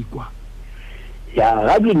lekwa ya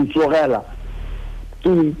ga dintsogela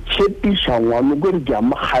ke tshepiša ngwana ko re ke a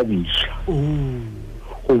mogabisa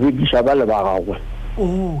go bekiša ba le ba gagwe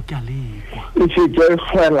ka lekwa e fetsa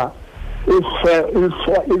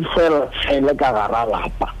e fela tshele ka gara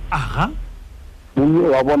lapa aga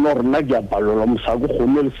monna wa bona gore nna ke a palola mosadi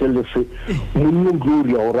gone le se le se monna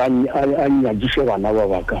gloria gore a nyadise bana ba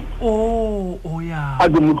baka ya a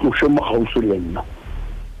ke mo tlose mo gausi le nna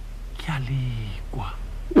ke a lekwa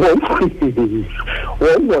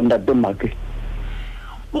o bona temake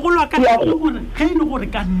mogolo wa ka ge e le gore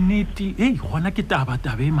ka nnete gona ke taba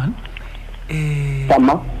man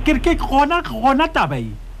tama ke re ke gona taba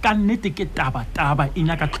ka nnete ke taba e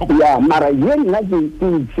nyaka tlhoko ya mara ye nna ke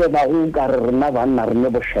tseba go ka re rena banna re ne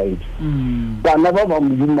bošaedi bana ba ba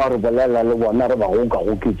modimo a re bolela le bona re ba go ka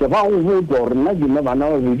go ketse ba go botsa gore nna ke ne bana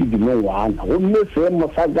babedi ke ne ngwana gomme seemo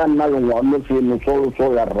sa ka nna lengwalo seemo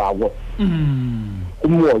solosolo ya rragwe o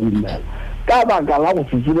mo wa dumela ka baka la go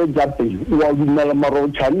fetile tša pele o wa dumela mara o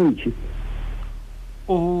tšhanitše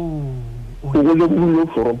o le bule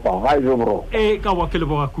foropa ga e bro ka wa ke le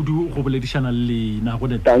boga kudu go boledisana le na go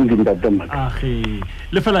neta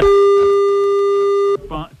le fela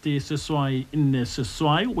te seswai nne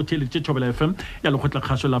seswai o theeletše Thobela FM ya lekgotla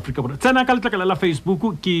kgaso la Afrika Borwa tsena ka letlakala la Facebook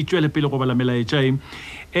ke tšwele pele go bala melaetša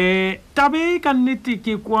tabe ka nnete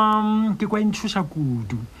ke kwa ntšhoša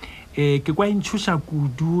kudu ke kwa ntšhoša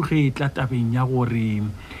kudu ge tla tabeng ya gore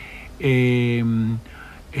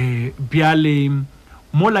bjale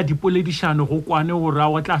mola dipoledišano go kwane gore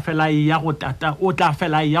o tla fela ya go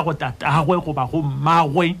tatagwe goba go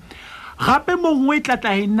mmagwe gape mongwe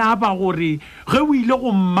tla e naba gore ge o ile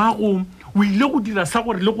go mmago o ile go dira sa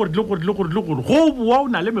gore le gore go boa o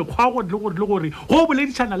na le mekgwa gore le gore go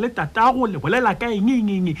boledišana le tatago le bolela ka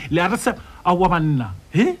eng le a re se a wa banna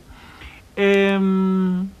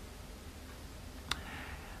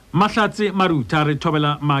mahlatse maruta re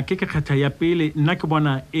thobela make ke kgetha ya pele nna ke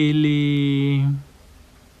bona e le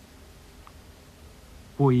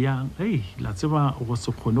boyang la tseba go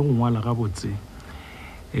se kgone go ngwala ga botse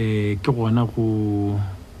ke gona go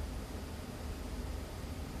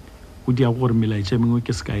dia gore melaetša mengwe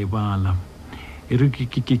ke se ka e bala e re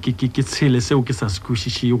ke tshele seo ke sa se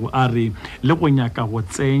kwešišego a re le go nyaka go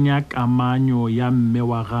tsenya kamanyo ya mme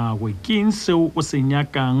wa gagwe ke eng seo o se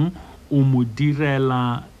nyakang o mo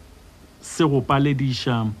direla se go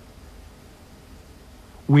palediša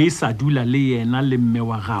o e sa dula le yena le mme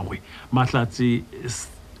wa gagwe mahlatse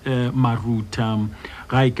maruta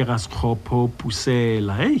ga e ke ga sekgopho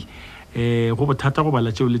pusela go bothata go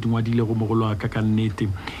bala tšeo le dingwadile go mogolo wa ka ka nnete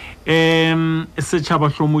setšhaba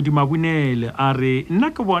hlomodi mabunele a re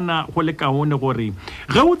nna ke bona go le kaone gore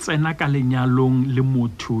ge o tsena ka lenyalong le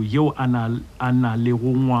motho yeo a na le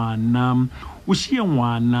go ngwana o šie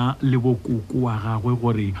ngwana le bokoko wa gagwe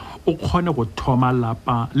gore o kgone go thoma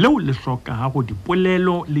lapa leo le hlokaga go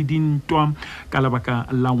dipolelo le dintwa ka lebaka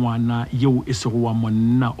la ngwana yeo e sego wa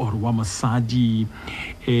monna or wa mosadi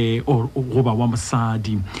goba wa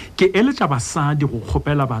mosadi ke eletša basadi go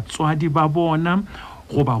kgopela batswadi ba bona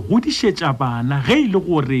go ba godišetša bana ge ile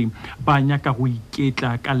gore ba nyaka go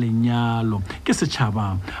iketla ka lenyalo ke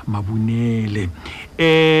setšhaba mabunele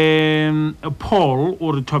Paul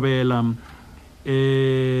o re thobela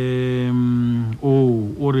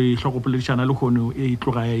o re hlokopoledišana le kgone e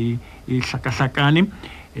tloga e hlakahlakane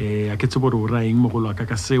a ke tsebo re o raeng mogolo wa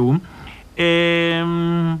ka seo e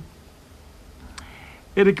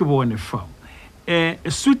re ke bone fa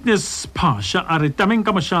Sweetness Pasha a re tameng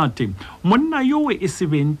ka mošate monna yowe e se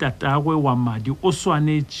beng tatagwe wa madi o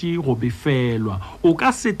swanetše go befelwa o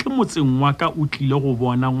ka se tle motseng wa ka o tlile go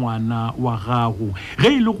bona ngwana wa gago ge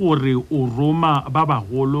e le gore o roma ba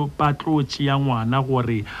bagolo ba tlo tšea ngwana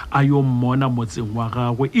gore a yo mmona motseng wa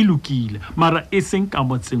gagwe e lokile mara e seng ka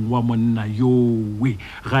motseng wa monna yowe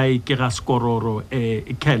ga e ke ga Skororo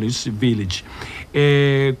Kellis Village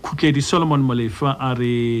Khutledi Solomon Molefa a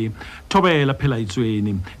re thobela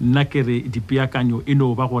phelaitswene nna ke re dipeakanyo e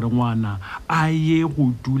no ba gore ngwana a ye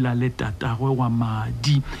go dula le tatagwe wa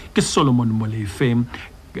madi ke Solomon Molefe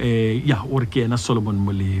ya o re ke ena Solomon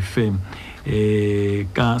Molefe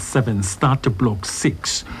ka 7 start block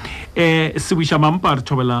 6 se wisha mampa re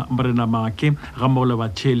thobela mrena make ga mola ba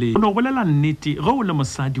tshele no bolela nnete ge o le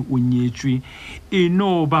mosadi o nyetswe e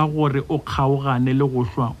no ba gore o kgaogane le go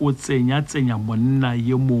hlwa o tsenya monna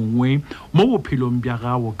ye mongwe mo bophelong bja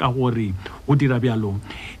gago ka gore o dira bjalo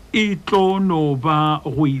e tlo no ba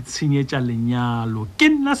go itshenyetša lenyalo ke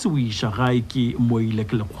nna se wisha ga ke moile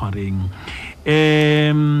ke lekgwareng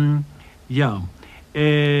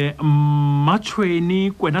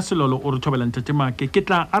matshweni kwena selolo o re thobela ntate make ke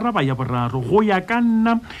tla araba ya boraro go ya ka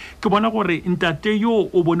nna ke bona gore ntate yo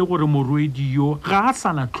o bone gore morwedi yo ga a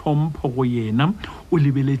sana tlhompho go yena o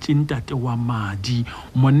lebeletše ntate wa madi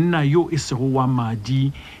monna yo e sego wa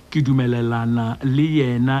madi ke dumelelana le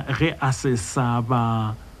yena ge a se sa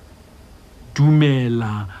ba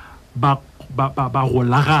dumela ba go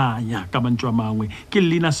laganya ka mantšu a mangwe ke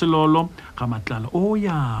lena selolo ga matlala gore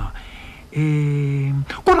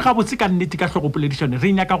ga botse ka nnete ka hlogo boledisane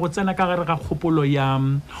re nyaka go tsena ka gare ga kgopolo ya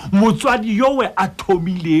motswadi yowe a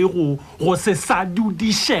thomilego go se sa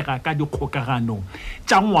dudišega ka dikgokagano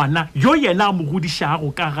tša ngwana yo yena a mo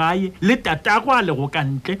godišago ka gae le tatagwe a lego ka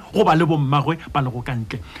ntle goba le bommagwe ba lego ka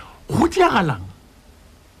ntle go diagalang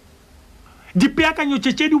dipeakanyo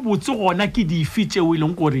tše di botse gona ke dife tšeo e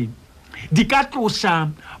leng gore di ka tloša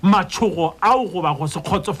matšhogo ao goba go se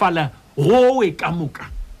kgotsofala gowe ka moka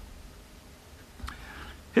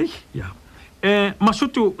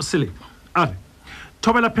Mashoto sele are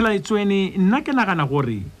thobela phelaitswene nna ke nagana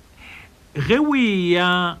gore ge o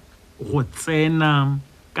ya go tsena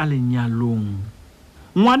ka lenyalong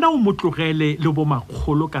ngwana o motlogele le bo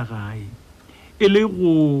makgolo ka gae e le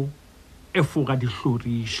go efoga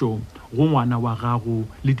dihlorišo go ngwana wa gago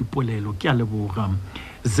le dipolelo ke a leboga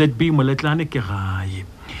ZB Moletlane ke gae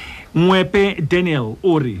Ngwepe Daniel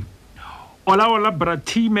ore Ola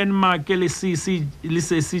bratimen make le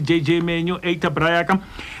sesi JJ menyo eita brayaka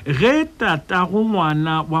ge tatago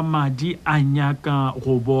ngwana wa madi a nyaka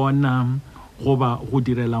go bona goba go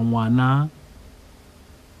direla ngwana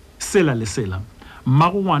sela le sela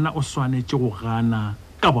mmago ngwana o swanetše go gana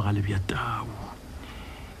ka bogale bja tau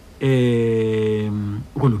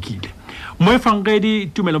go lokile moefangedi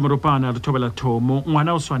tumelo moropana re thobela thomo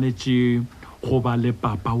ngwana o swanetše go ba le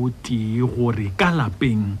papa o tee gore ka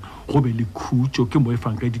lapeng go be le khutso ke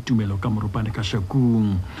moefang ka ditumelo ka moropane ka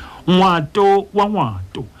shakung ngwato wa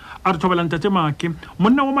ngwato a re thobela ntate make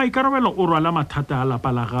monna wa maikarabelo o rwala mathata a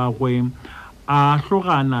lapa la gagwe a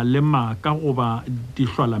hlogana le maka goba di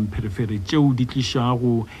hlwalampherefere tšeo di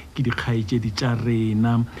tlišago ke dikgaetšedi tša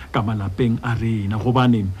rena ka malapeng a rena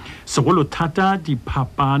gobane segolo thata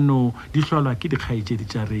diphapano di hlwalwa ke dikgaetšedi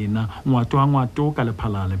tša rena ngwato wa ngwato ka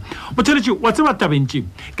lephalale botheletši wa tseba tabentše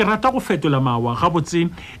ke rata go fetola mawa gabotse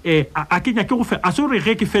a ke nyake go a se gore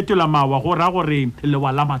ge ke fetola mawa go raya gore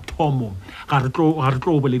lewa la mathomo ga re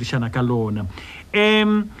tlo boledišana ka lona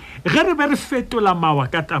ge re be re fetola mawa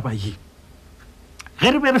ka taba ye ge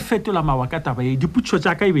re be re fetola mawa ka taba ye diputšo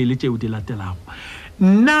tša ka e be le tšeo di latelago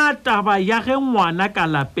nna taba ya ge ngwana ka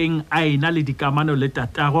lapeng a ena le dikamano le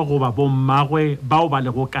tatagwe goba bommagwe bao ba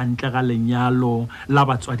lego ka ntle ga lenyalo la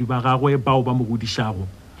batswadi ba gagwe bao ba mo godišago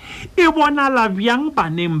e bonala bjang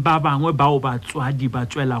baneng ba bangwe bao batswadi ba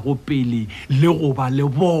tswelago pele le goba le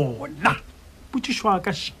bona potšišo wa ka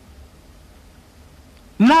še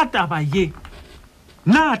na taba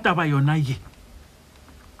yona ye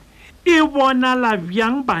e bonala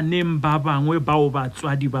bjang baneng ba bangwe bao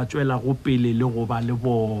batswadi ba tswela go pele le go ba le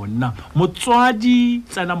bona motswadi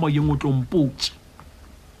tsena moyeng o tlompotse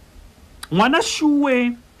ngwana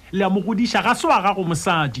shuwe le mo godiša ga se wa gago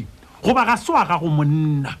mosadi goba ga se wa gago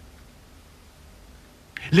monna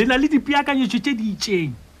le na le dipeakanyetšo tše di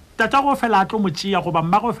itšeng tata go fela a tlo motšea goba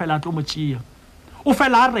mma go fela a tlo motšea o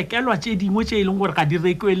fela a rekelwa tše dingwe tše e leng gore ga di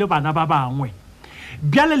rekwe le bana ba bangwe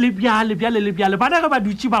bjale le bjale bana ge ba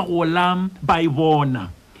dutše ba gola ba e bona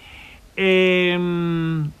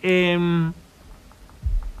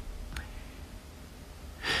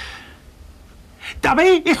taba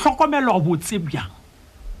e hlokomelwa botse bjang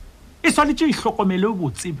e swanetse e hlokomele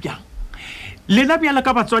botse bjang lena bjala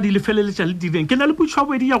ka batswadi le feleletša le direng ke na le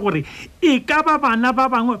potšhwabedi ya gore e ka ba bana ba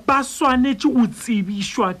bangwe ba swanetse go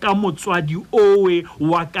tsebišwa ka motswadi owe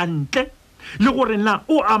wa ka ntle le gore na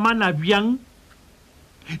o amana bjang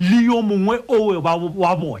le yo mongwe owe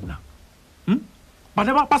wa bona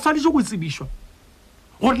bana ba swanetse go tsebišwa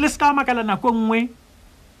gore le ska makala nako nngwe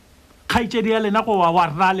kgaitšedi ya lena go wa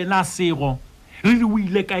ra lena sego re re o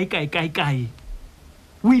ile kae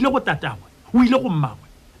o ile go tatagwe o ile go mmagwe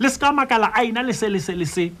le ska makala a ina le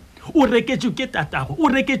se o reketšwe ke tatagwe o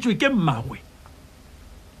reketšwe ke mmagwe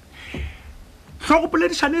hlogo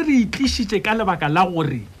boledisane re itlišitše ka lebaka la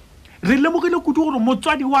gore re lemogile kudu gore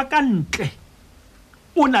motswadi wa ka ntle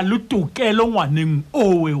o na le tokelo ngwaneng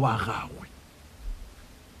owe wa gagwe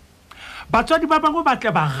batswadi ba bangwe ba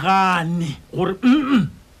tle ba gane gore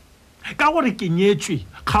ka gore ke nyetswe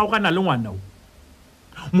kgaogana le ngwana o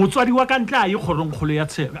motswadi wa ka ntle a ye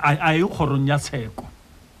kgorong ya tsheko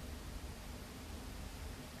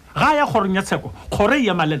ga ya kgorong ya tsheko kgoro e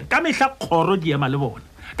ema lele ka mehla kgoro di ema le bona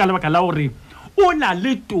ka lebaka la gore o na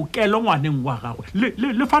le tokelo ngwaneng wa gagwe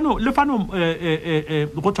le fano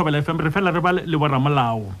go thobela FM re fela re ba le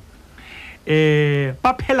boramolao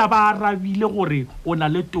ba phela ba arabile gore o na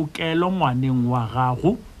le tokelo ngwaneng wa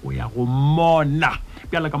gago o ya go monna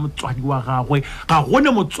bjala ka motswadi wa gagwe ga gone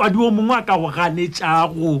motswadi o mongwe a ka go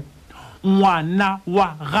ganetšago ngwana wa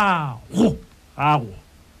gago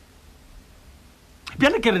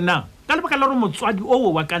bjale ke rena ka lebaka la gore motswadi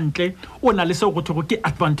owe wa ka ntle o na le seo go thego ke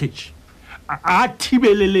advantage a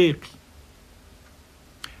thibelelege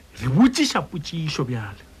re botšiša potšišo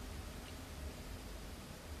bjale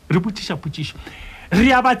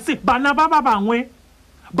re a batse bana ba bangwe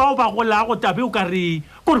bao ba golago tabe o ka re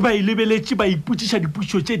gore ba ilebeletše ba ipotšiša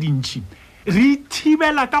dipotšišo tše dintšhi re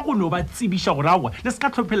thibela ka go no ba tsebiša gore awa le se ka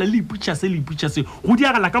tlhophela le ipotšiša se go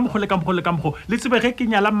diagala ka mokgo le tsebe ge ke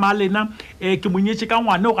nyala mma lena ke monyetše ka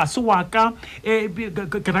ngwane o ga se wa ka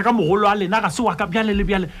ke raka mogolo a lena ga se wa ka bjale le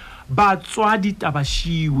bjale batswadi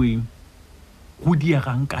tabašiwe go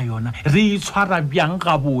diegang ka yona re itshwara bjang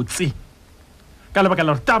gabotse ka lebaka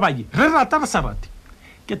la gore taba ye re rata re sa rate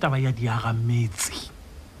ke taba ya diagametse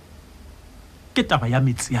ke taba ya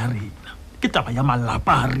metsi ya rena ke taba ya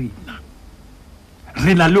malapa a rena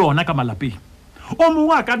re na le ona ka malapeng o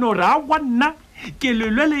mongwe a ka no re a wa nna ke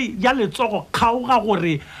lelwele ya letsogo kgaoga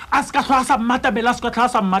gore a se ka tlhoa sa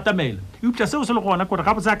mmatamela eupša seo se le gona kore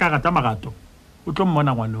ga botse a ka gata magato o tlo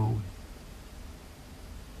mmona ngwanowe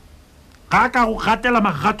ga ka go gatela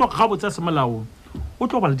magato ga botse a semolaong o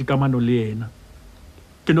tlo ba le dikamano le yena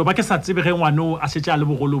ke no ba ke sa tsebe ge ngwano a setse a le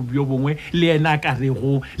bogolo bjo bongwe le yena a ka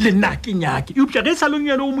rego le nna ke nyake eupša ge salong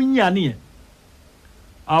yena o monnyane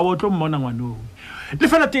a o tlo mmona ngwanowe le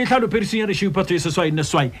fela te hlalo periseng ya re šeuphatho e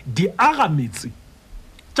seswai diagametse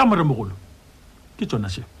tša moremogolo ke tsona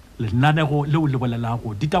še lenanego leo le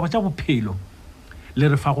bolelago ditaba tša bophelo le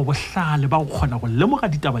re fa go bohlale ba go kgona go lemoga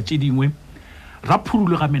ditaba tše dingwe ra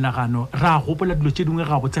phuruloga menagano ra gopola dilo tše dingwe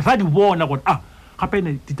ga botse ra di bona gore gape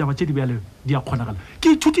ne ditaba tše di bjale di a kgonagala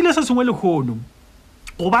ke ithutile se sengwe le kgono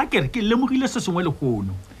goba kere ke lemogile se sengwe le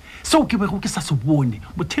kgono seo ke bego ke sa se bone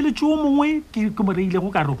motheletši o mongwe ke mo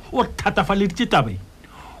reilego ka re o thatafaleditše tabe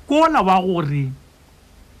ko ola wa gore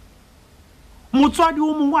motswadi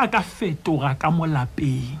o mongwe a ka fetoga ka mo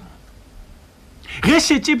lapeng ge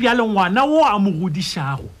šetše bjale ngwana o a mo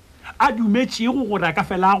godišago a dumetšego gore a ka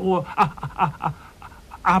felago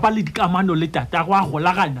a ba le dikamano le tatagwe a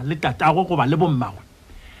golagana le tatagwe goba le bommagwe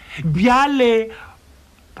bjale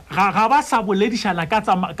ga ba sa boledišana ka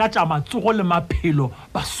tša matsogo le maphelo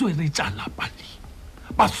ba swere tša lapale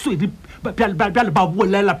bjale ba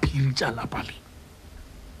bolela phiri tša lapale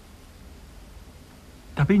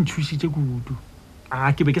tabe e ntšhušitše kudu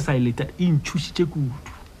ke be ke sa eleta e ntšhušitše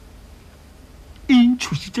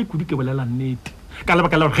kudu ke bolela nnete ka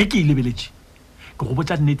lebaka la gore ge ke e lebeletše ke go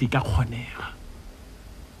botša nnete e ka kgonega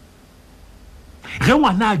ge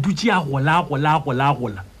ngwana a dutše a gola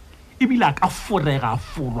ebile a ka forega a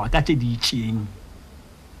forwa ka tše di itšeng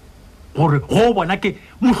gore go bona ke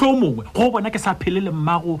mohlho mongwe go bona ke sa phele le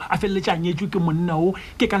mmago a feleletše a nyetšwe ke monna o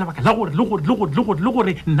ke ka lebaka la gore le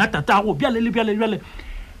gore nna tatago bjale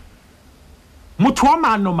motho wa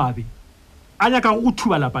maano mabe a nyaka go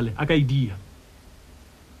thuba lapale a ka idia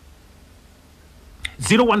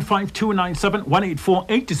 015 297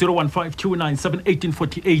 1848 015 297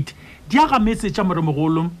 1848 diagametse tša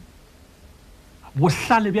moremogolo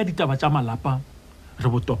bohlale bja ditaba tša malapa re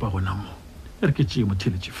botopa gona mo re ke tšee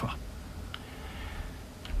motheletši fa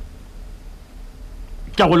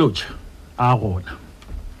ke go lotša a gona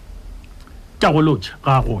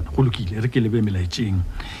go lokile re ke lebe melaetšeng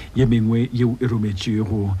ye mengwe yeo e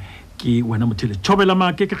rometšego ke wena mothele thobela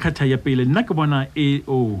make ke kgetha ya pele nna ke bona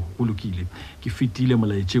go lokile ke fitile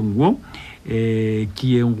molaetseng wo ke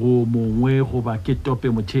yeng go mongwe goba ke tope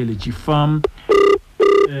motheeletši farm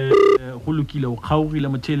go lokile o kgaogile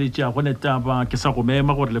motheeletši a gone taba ke sa go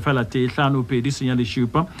mema gore lefela tee hlano pedi senya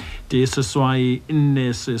lešupa tee seswai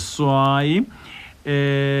nne seswai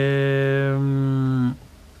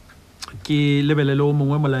ke lebelele o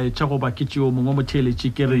mongwe molaetša goba ke tšeo mongwe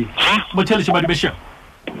motheeletši ke re motheeletši badibešia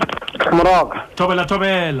Moroka.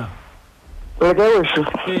 Tobela. Lekewesho.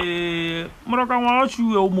 Moroka ngwa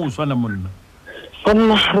tšue o moswana monna.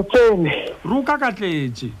 Bona re tsene. Ruka ka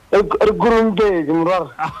tletše. Re gurumpedi morara.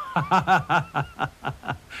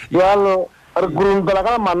 Yalo re gurumpela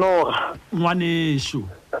ka manoga. Ngwanesho.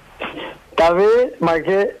 Tabe make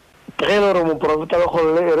ge le re mo profeta le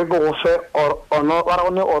golle re go fe ono ba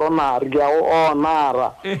rone oronare ga o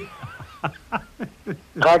onara.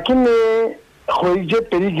 Ga ke ne go ije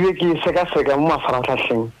pedi ke seka mo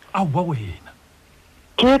mafaratlhatlheng a wa wena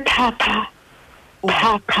ke thata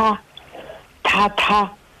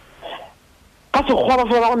ka se go ba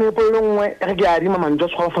fela go ne po lengwe re ke a dima mantso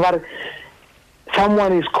go fa bare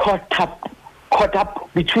someone is caught up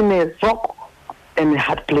between a rock and a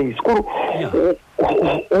hard place o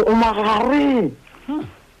magare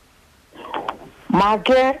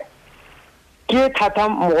make ke thata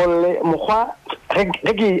mogolle mogwa ge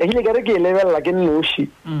ke lebelela ke nnoši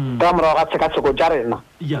ka morago ga tshekatsheko tša rena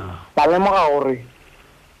ba lemoga gore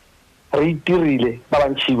re itirile ba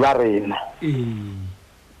bantšhi ba rena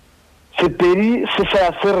sepedi se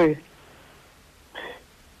fela se re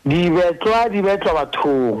dibetlwa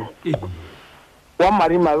bathong wa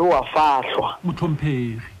madimabe wa fahlwa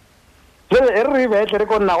motlhomphegi e re betle re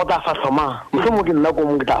ko nna go tla fahlwa ma motlho mo ke nna ko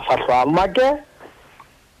mo ke tla fahlwa make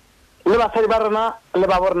le basadi ba rena le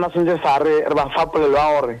ba borena sentse sa re ba fa polelo ya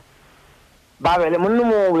gore ba bele monna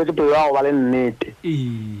mo boletse polelo ya go ba le nnete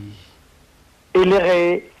e le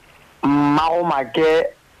ge mmago make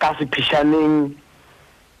ka sephišaneng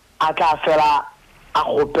a tla fela a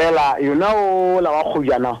kgopela yona o la wa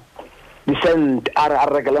kgojana disent a re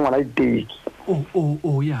rekele ngwana diteki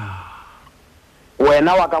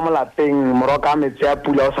wena wa ka mo lapeng moroka metse ya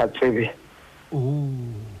pula o sa tsebe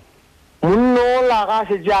monno la ga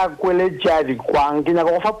se ja kweletša dikwang ke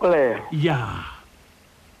nyaka go fa polelo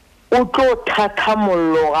o tlo thatha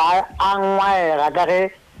mollo ga a ngwaega ka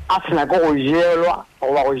ge a sena ke go jelwa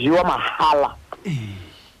goba go jewa mahala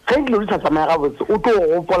ge dilo di sa tsamaya gabotse o tlo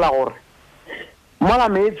go gopola gore mola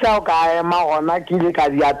meetse ao ka ema gona ke ile ka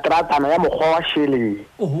diatratana ya mokgwa wa šheleng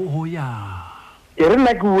e re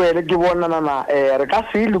nna ke buele ke bonanana re ka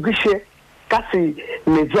se lokiše ka se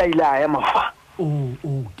metsi a ile a ema fa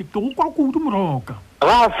ke go kwa kudu moroka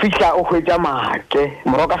ga fihla o hwetša make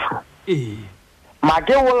moroka fa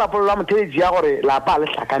make o lapolola motheletši ya gore lapa le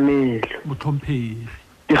hlakanele motlhomphegi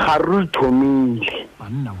dikgaruru thomile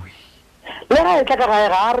banna we le ga e tla ka gae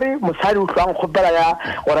ga re mosadi o tlhoang kgopela ya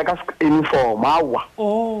go reka uniform awa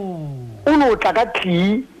o ne o tla ka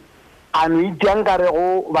tlii a no iteang ka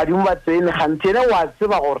rego badimo ba tsene gantsi ene wa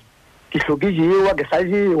tseba gore ke hloke jewa ke sa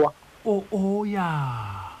jewa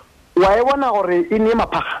wa e bona gore e ne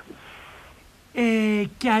maphaga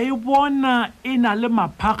ke a e bona e na le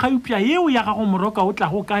maphaga eupša yeo ya gago moroka o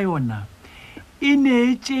tlago ka yona e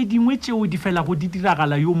ne tše dingwe tšeo di fela go di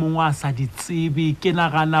diragala yo mongwe a sa di tsebe ke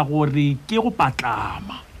nagana gore ke go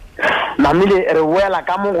patlama namile re boela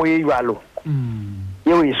ka mo go e jalo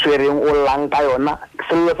yeo e swereng o llang ka yona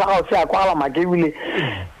selelo sa gago se a kwagala make ebile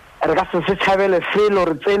re ka se tšhabele felo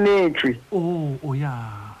re tsenetswe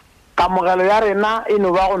kamogelo ya rena e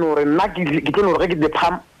no ba gone gore nna ke tlo gore ge ke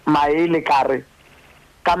depha maele kare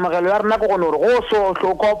kamogelo ya rena ke gone gore go so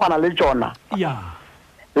tlo kopana le tsona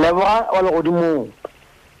leboga wa le godimo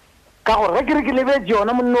ka gore ge ke re ke lebetse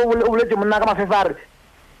yona monna o boletse monna ka mafefa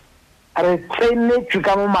re tsenetswe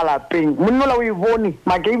ka mo malapeng monna la o e bone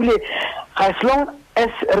make ebile as long as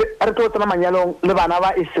re tlo tsena manyalong le bana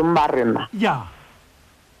ba e seng ba rena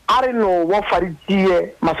a re no bo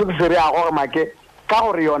faritie masoto se re a gore make ka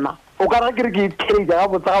gore yona o ka re ke re ke theja ga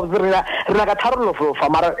botsa rena ka tharollo fa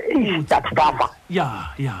mara takafa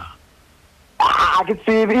a ke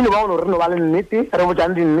tsebe ile ba ono re no ba le nnete re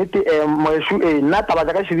botsang di nnete moeshu nna taba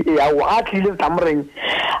ja ka shedi e ao a tlile tlamoreng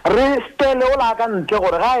re stele o la ka ntle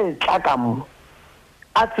gore ga e tla ka mo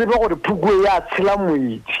a tsebe gore phukwe ya tshela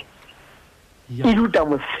moedi e duta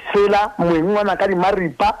mosela moengwana ka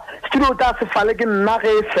dimaripa stile o tla se fale ke nna ge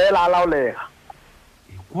e fela a laolega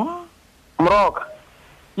moroka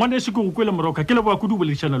ngwane se go kwele moroka ke le boa kudu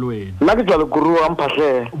bolešana le wena nna ke tswa le guru wa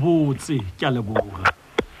mphatlhela botse ke a leboga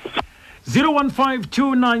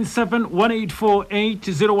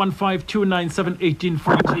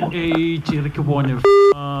 01529718848 01529718848 re ke bone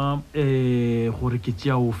gore ke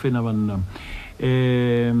tšea o fena banna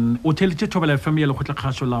o theletše thobela FM ya lekgotla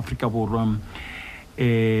kgašo la Afrika Borwa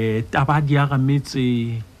taba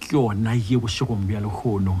Diagametse ke yona ye bošegong bja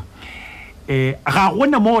lekgono ga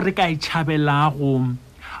gona mo re ka itšhabelago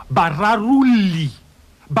bararulli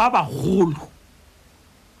ba bagolo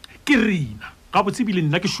ke rena ga botsebile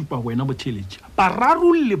nna ke šupa wena motheletši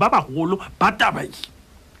bararulli ba bagolo ba taba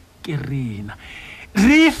ke rena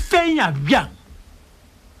re fenya bjang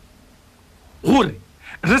gore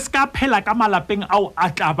re ska phela ka malapeng ao a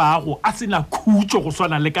tlabago a sena khutso go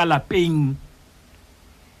swana le ka lapeng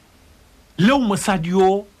leo mosadi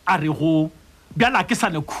yo a re go bjala ke sa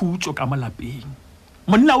ne khutso ka malapeng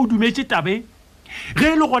monna o dumetše tabe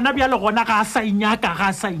ge le gona bjale gona ga sa inyaka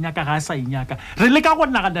re le ka go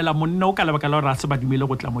naganela monna o ka lebaka la gore a se ba dumele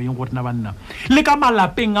go tla moyeng gore na banna le ka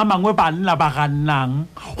malapeng a mangwe banna ba gannang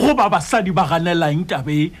go ba basadi ba ganelang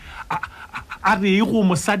tabe a re go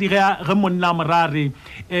mosadi ge monna morare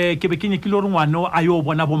ke be ke nyekile gore ngwana a yo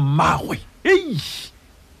bona bo mmagwe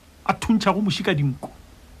a thuntšha go mošika dinko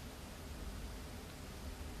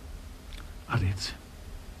a retse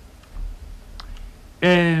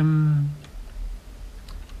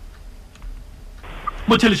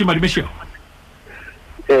motheletši madimešeo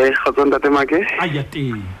kgotso ntate make aya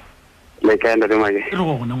teng le kae ntate make re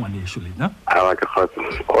go gona ngwanešo lena awa ke kgotso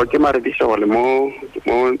o ke maredišego le mo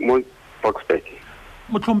Boxback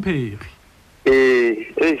motlhomphegi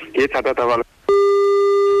ke thata tabalo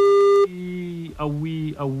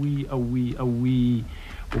awi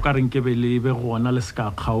o ka reng ke be gona le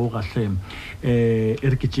ska kgao gahle e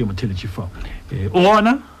re ke tšee motheletši fa o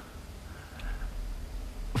gona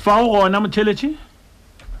fa o gona motheletši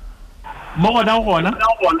mo gona o gona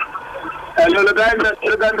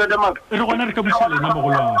re gona re ka buša lena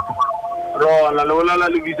mogolo waka rona le bolela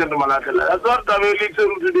le bitse re malatela a tswa tabe le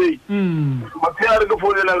tseno today mafia re go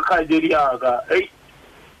folela khaijeri yaka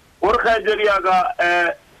gore khaijeri yaka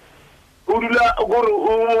o dula gore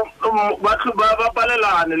batho ba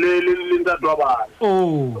palelane le ntatwa bana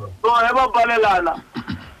so e ba palelana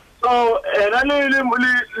so era le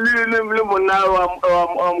monna wa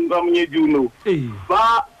mnyejuno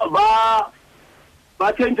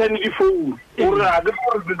ba tshentshane di phone gore a ke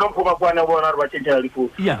gore di tlo ba kwana bona re ba tshentshane di phone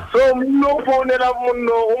so no phone la monno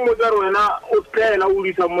o mo tsa rena o tlela o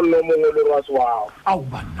ditsa monno mongwe le wa swao au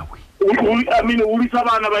banna we I mean o ditsa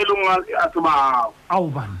bana ba ilong a tsaba au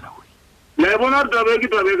banna we le bona tabe ke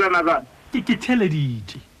tabe kana kana ke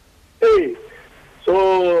theleditse so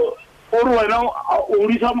o wena o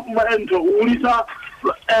ditsa ntho o ditsa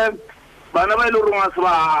bana ba ilong a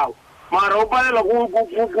tsaba mara o palela go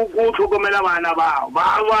tlhokomela bana ba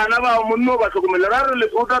monno ba tlhokomela ra re le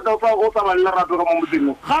o tata fa go sa ba le rato ka mo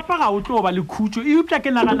modimo gapa ga o tlo ba le khutso e upša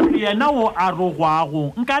ke nagana gore yena o a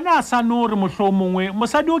rogwago nkane a sa no re mohlo mongwe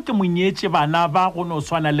mosadi o ke monyetse bana ba go no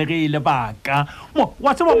swana le ge e lebaka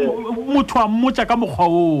wa tseba motho a mmotša ka mokgwa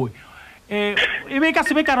owe e be ka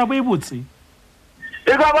sebe karabo e botse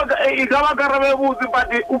e ka ba karabo e botse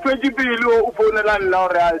but o fetše pele o founela nna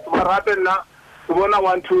gore a rape nna bona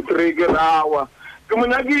 1 2 3 ke rawa ke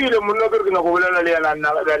monyakile monna ke re ke na go bolela le yena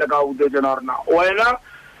nna le ka o tsena rena wena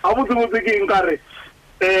a botse ke nkare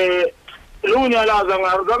le o nyala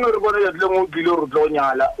zanga re bona ya tleng o dile re tlo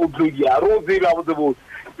nyala o tlodia re o tsela botse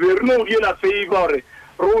be re no di la favor re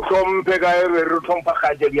o tlhomphe ka re tlhompha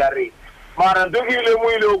khaje di are mara ntse ke ile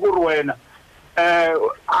mo ile o go wena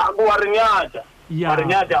a go wa re nyata wa re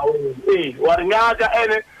nyata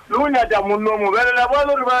ene lo nyata monno mo belela ba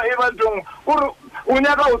re ba e ba tong gore o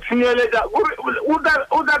nyaka o tshinyeletsa gore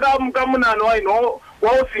o ta ka monano wa ino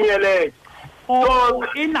wa o tshinyeletsa so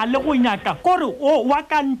ina le go nyaka gore o wa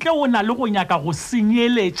ka ntle o na le go nyaka go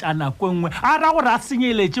senyeletsa nako nngwe a ra gore a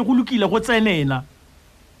senyeletse go lokile go tsenena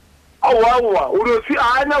awa o re si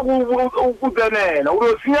anya go tsenela o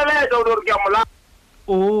re senyeletsa o re ke mola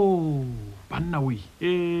banna we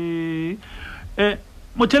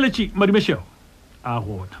motheletši madimešeo a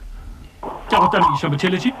gona tša go tamiša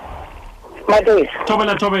motheletši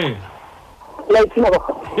thobela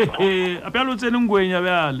a bjale o tsene ngwenya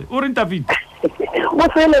bjale o reng David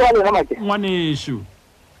ngwanešo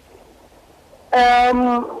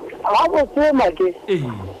ga botse make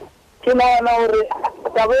ke nagana gore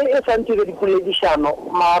tabe e santse ke dipoledišano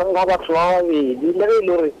magareng ga batho ba babedi le ge e le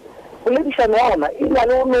gore poledišano ya gona e na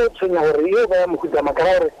le go no tshwenya gore yo ba ya mohuta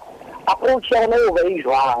makara gore a approach ya ona o ba e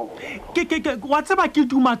jwang ke wa tseba ke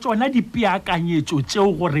duma tsona dipeakanyetso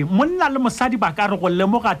tseo gore monna le mosadi ba ka re go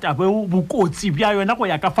lemoga tabe bokotsi bja yona go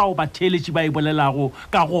ya ka fao batheeletsi ba e bolelago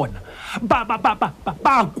ka gona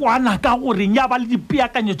ba kwana ka gore nya ba le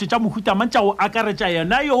dipeakanyetso tša mohuta mantša go akaretša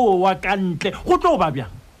yona yo wa ka ntle go tlo ba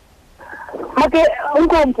bjang make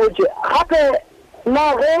nkompotse gape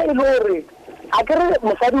na ge e le gore a ke re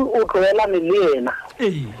mosadi o tloelane le ena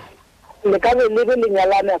le ka be le be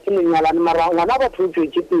lenyalane a se lenyalane mara ngwana batho o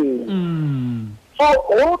tswetse teng so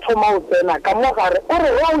go thoma o tsena ka mo gare o re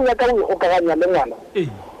ga o nyaka o ikgokaganya le ngwana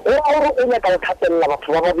o re o nyaka go tlhapelela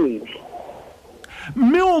batho ba babedi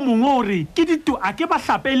mme o mongwe ore ke a ke ba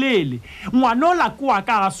hlapelele ngwana o la kwa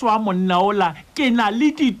ka swa monna ola ke na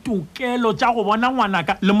le ditokelo tša go bona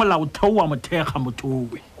ngwanaka le molaotheo wa mothega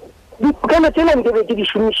mothowe ditokelo tsela nke be ke di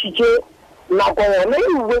šomišitše nako yone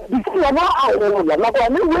ewe difana a gola nako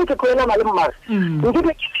yone ewe ke tloelana le mmase nke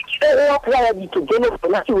be ke go apply ditokelo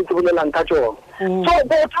tsona seo ke bolelang ka tsona so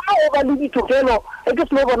bothata o ba le ditokelo e ke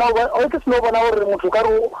seno bona gore motho ka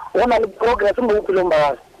re go na le progress mo bophelong ba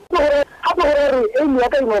gase gape gore re emi ya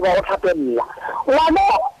ka eno ba go tlhapelela ngwana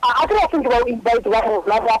a ke ba senke ba o invite ba go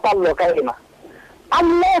la ba pallo ka ena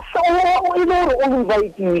unless e le gore o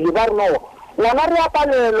inviteile ba re no ngwana re a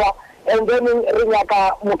palelwa and then re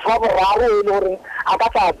nyaka motho wa boraro e le gore a ka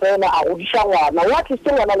tsa tsena a godisa ngwana wa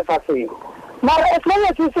tlisitse ngwana lefatsheng mara as long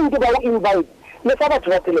as e senke ba o invite le fa batho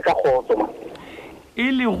ba tele ka kgotso ma e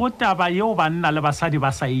le go taba yeo banna le basadi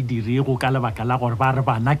ba sa e dirego ka lebaka la gore ba re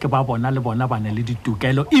bana ke ba bona le bona ba ne le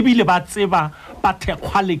ditokelo ebile ba tseba ba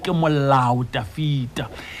thekgwa le ke molao tafita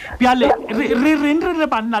bjale re le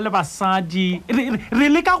banna le basadi re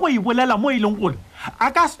le ka go e bolela mo e leng gore a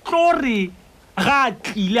ka story ga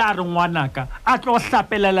tlile a re ngwanaka a tlo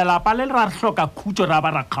hlapelela lapa le ra re hloka khutso ra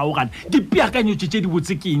ba ra kgaogana dipeakanyetso tše di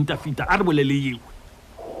botse ke eng tafita a re bolele yeo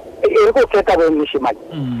e go tseka bo mishimane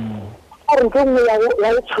gore ntse nngwe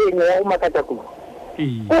ya go tshwenyo ya go makatsa kuno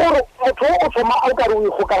gore motho o thoma a o ka re o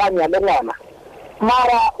ikgokaganya le ngwana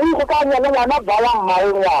mara o ikgokaganya le ngwana bala mmae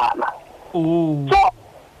ngwana so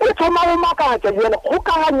e thoma o makatsa jele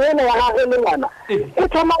kgokaganya ene ya gage le ngwana e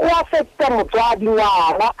thoma o affecta motswadi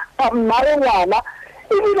ngwana mmae ngwana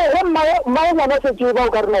ebile ge mmae ngwana setse ba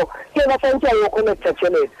o ka re no ke ena santse a yo connecta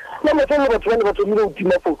tšhelete le motho le batho bane ba tsomile o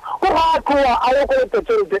tima phone ko ga a tloa a yo connecta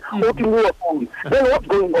tšhelete o timiwa phone then what's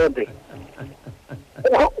going on there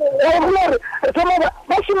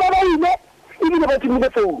bashima ba ile ebile ba timile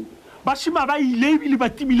phone bashima ba ile ebile ba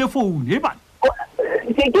timile phone he bana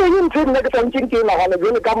ke eng ntho nna ke tsantseng ke nagana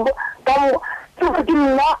jone ka ke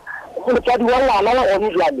nna motsadi wa ngwana wa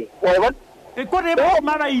gone jale wa bona e kore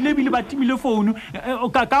ba ile ebile ba timile phone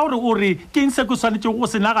ka gore o re ke eng se go swanetse go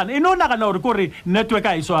se nagana e no nagana gore gore network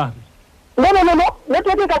a e sware no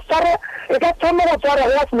network ka sware e ka tsama go sware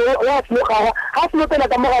wa sno ga sno tela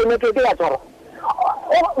ka mo ga network ya sware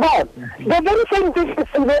but the very same thing is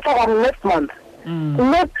in next month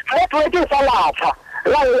network is a lot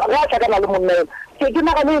la ka na le monna ke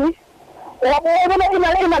nagana nini wa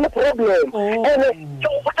bona ina le problem and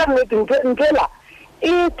go tla ntela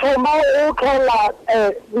e thoma o tlola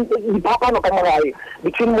dipapano ka morae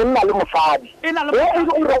between monna le mosadi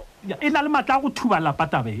ina le matla go thuba la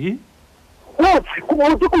patabe no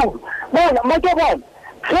go bona ma ke bona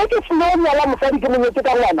ge ke seno ya la mosadi ke monyetse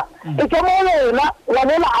ka ngwana e ke mo yena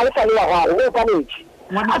ngwana a le sa le ya gago o panetse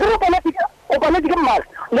a re o panetse ke mmala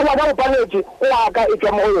le ngwana o panetse o aka e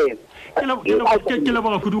ke mo yena ke le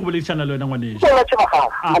bona kudu go boledisana le wena ngwane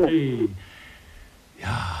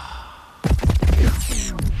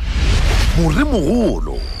more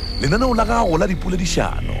mogolo lenaneo la gago la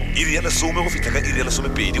dipoledišano iri ya lesome go fihla ka iri ya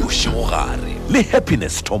lesomepedi bošego gare le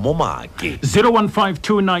happiness thomomake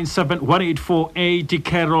 0152971848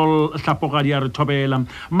 Carol hlapogadi ya re thobela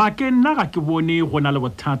make nna ga ke bone go na le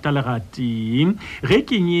bothata le gati ge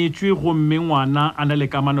ke nyetswe gomme ngwana a na le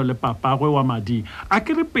kamano le papagwe wa madi a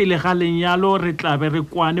ke re pele ga lenyalo re tlabe re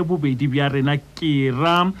kwane bobedi bja rena ke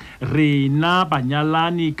ra rena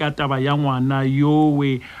banyalani ka taba ya ngwana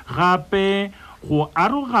yowe gape go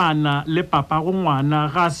arogana le papa go ngwana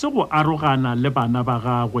ga se go arogana le bana ba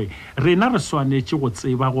gagwe rena re swanetse go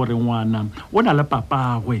tseba gore ngwana o na le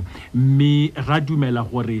papagwe mme ra dumela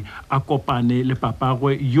gore a kopane le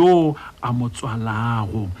papagwe yo a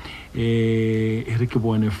motswalago re ke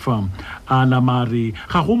bone fa ana mari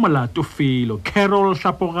ga go molato felo Carol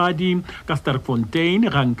Hlapogadi ka Sterkfontein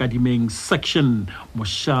ga nka dimeng section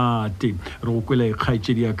Mosadi re go kwele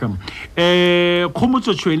kgaitsedi ya ka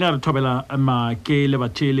khomotso tshwena re thobela ma ke le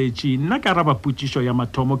batheeletsi nna ka raba putshiso ya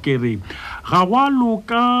mathomo ke re ga wa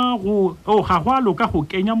loka go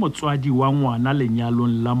kenya motswadi wa ngwana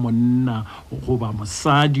lenyalong la monna goba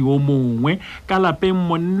mosadi o mongwe ka lapeng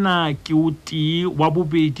monna ke o ti wa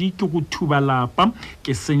bobedi ke go thuba lapa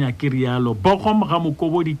ke senya ke rialo bogom ga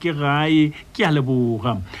mokobodi ke gae ke a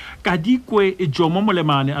leboga ka dikwe jomo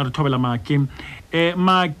molemane a re thobela make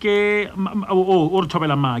o re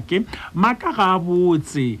thobela make maka ga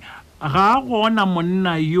botse ga gona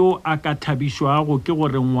monna yo a ka thabishwago ke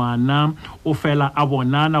gore ngwana o fela a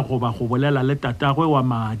bonana goba go bolela le tatagwe wa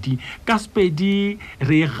madi ka spedi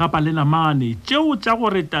re gapa le namane tšeo tša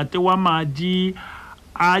gore tate wa madi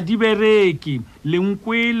a di bereki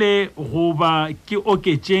lenkwele goba ke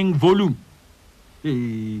oketšeng volume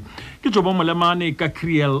ke jobo molemane ka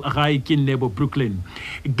Kriel gae ke Nebo Brooklyn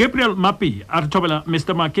Gabriel Mapi a re thobela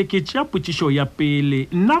Mr. Make ke tšea putshišo ya pele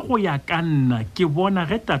nna go ya ka nna ke bona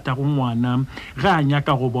ge tata go ngwana ga a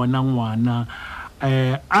nyaka go bona ngwana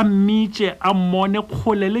a mmitše a mmone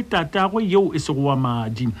kgole le tatagwe yeo e sego wa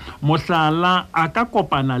madi mohlala a ka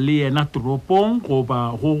kopana le yena toropong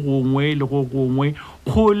goba go gongwe le go gongwe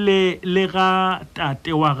kgole le ga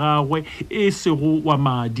tate wa gagwe e sego wa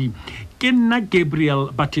madi ke nna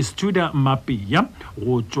Gabriel Batistuda Mapia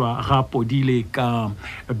go tšwa ga podile ka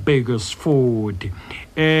Bakersford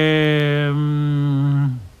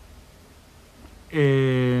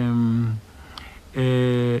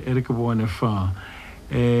re ke bone fa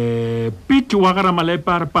Pete wa gara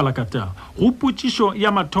malepa re palakata go putshišo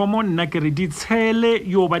ya mathomo nna ke re ditshele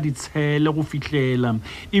yo ba ditshele go fihlela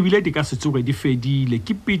ebile di ka se tsoge di fedile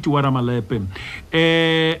ke Pete wa ramalepe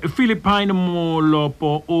Philippine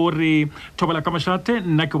Molopo o re thobela ka mashate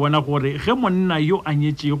nna ke bona gore ge monna yo a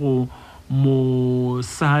nyetšego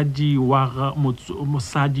mosadi wa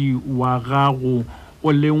gago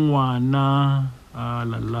o le ngwana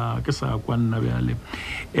la ke sa kwa nna bjale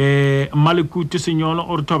malekutu senyolo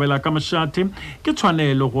o re thobela ka mashate ke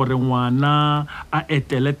tshwanelo gore ngwana a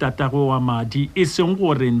etele tatagwe wa madi e seng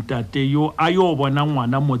gore ntate yo a yo bona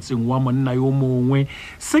ngwana motseng wa monna yo mongwe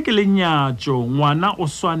se ke lenyatšo ngwana o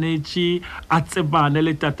swanetše a tsebane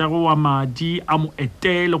le tatagwe wa madi a mo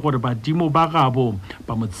etele gore badimo ba gabo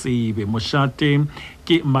ba mo tsebe mošate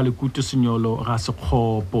ke malekutu senyolo ga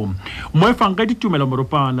sekgopo mo e fang ka ditumelo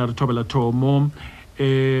moropana re thobela thomo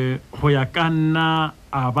go ya ka nna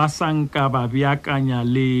a ba sanka ba beakanya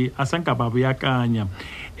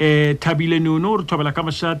Thabile Nono re thobela ka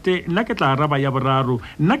mashate nna ke tla araba ya boraro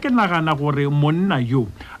nna ke nagana gore monna yo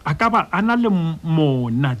a ka ba ana le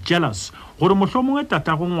mona jealous gore mohlomongwe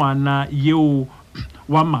tatago ngwana yeo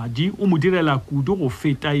wa madi o mo direla kudu go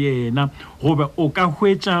feta yena gobe o ka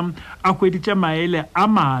hwetša a hweditše maele a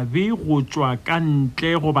mabe go tšwa ka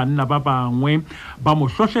ntle go banna ba bangwe ba mo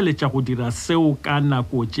hlohleletša go dira seo ka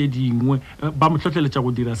nako tše dingwe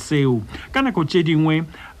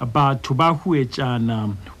batho ba huetšana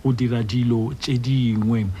go dira dilo tše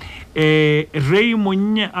dingwe Rei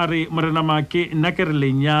Monnye a re morena make nna ke re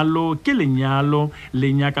lenyalo ke lenyalo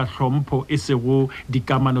le nyaka hlompho e sego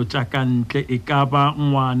dikamano tša ka ntle e ka ba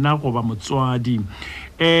ngwana goba motswadi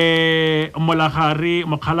molagare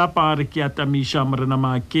mokgalapa re ke atamiša morena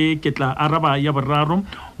make ke tla araba ya boraro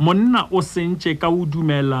monna o sentše ka o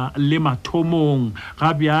dumela le mathomong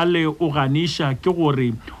ga bjale o ganiša ke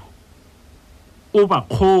gore o ba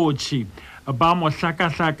kgotši ba mo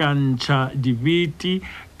hlakahlakantšha dibete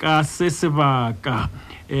ka se sebaka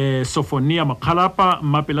Sofonia Mokgalapa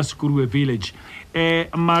Mapela Sekuruwe Village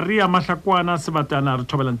Maria Mahlakwana sebatana re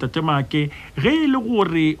thobela ntate make ge e le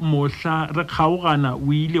gore mohla re kgaogana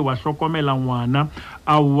o ile wa hlokomela ngwana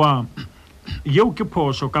awa yeo ke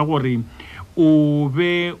phoso ka gore o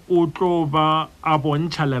be o tlo ba a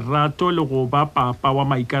bontšha lerato le go ba papa wa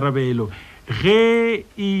maikarabelo ge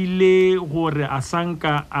ile gore a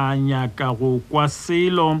sanka a nyaka go kwa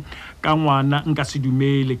selo ka ngwana nka se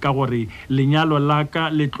dumele ka gore lenyalo laka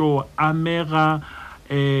le tlo amega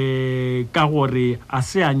ka gore a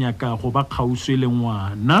se a nyaka go ba kgauswe le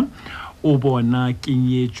ngwana o bona ke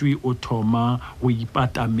nyetswe o thoma go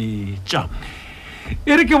ipatametša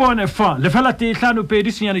e re ke bone fa lefela te hlano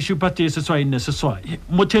pedi senyane šupa te seswai nne seswai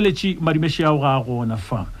motheletši madimeši ao ga gona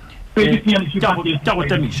fa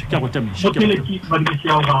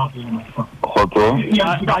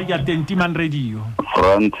ya tentiman radio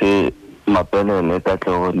Frantse mapelele ka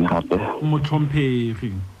tlogone gape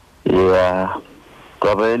motlhomphegi ya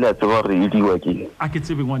ka ba ile a tseba re idiwa ke a ke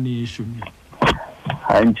tsebe ngwanesho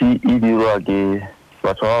hantsi e dirwa ke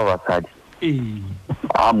batho ba basadi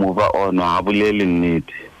a mova ono a bolele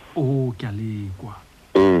nnete ke a lekwa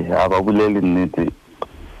a ba bolele nnete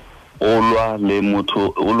o lwa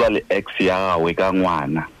le ex ya gagwe ka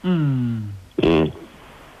ngwana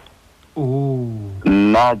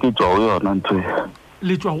nna ke tswa go yona ntho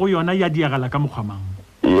le tswa go yona ya diagala ka mokgwamang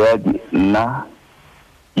nna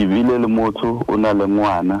ke bile le motho o na le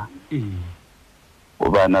ngwana o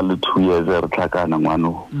ba na le 2 years re tlhakana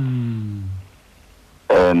ngwano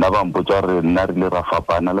nna ba mpotsa re nna re le ra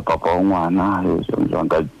fapana le papa wa ngwana jang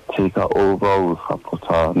ka take over o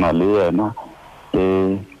supportana le yena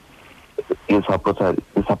ke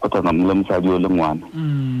supportana le mosadi o le ngwana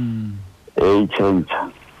change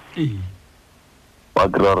wa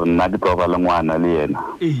gre nna ke tloba le ngwana le yena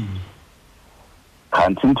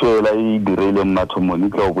kantsi ntho ela e direile mmathomoni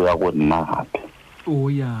tlo go ya go nna gape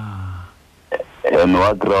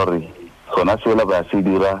wa gre sona sela ba se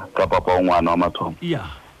dira ka papa wa ngwana wa mathomo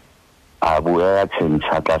a boya ya change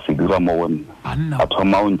tla se dira mo gonna a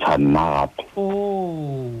thoma o ntšha nna gape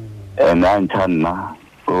a ntšha nna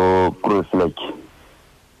o like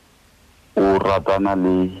o ratana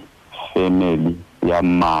le family ya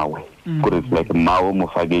mmawe like mmawe mo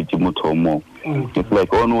faketse motho o mongwe it's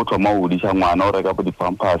like ono o thoma o diša ngwana o reka bo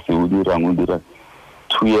di-pampers o dira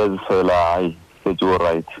 2 years fela ai setse o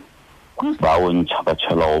right ba o ntšha ba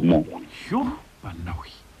tšhela o mongwe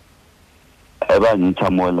e ba ntšha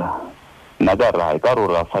mola nna ka re ka re o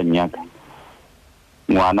ra fa nyaka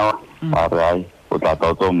ngwana a re ai o tla tla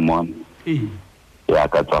o tlo mmona ya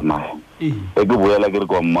ka tsamaya e ke boela ke re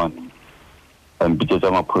kwa mmona a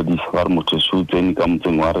mpitsetsa maphodisa ba re motho se o tsene ka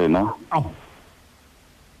motseng wa rena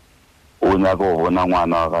o nyaka go bona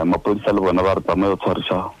ngwana wa gae maphodisa le bona ba re tsamaya o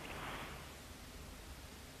tshwarisa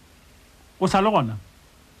o sa le gona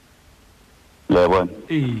le bona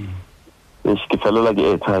ke felela ke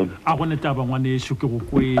airtime a go netaba ngwaneso ke go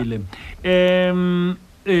kwele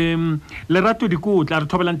lerato dikotla re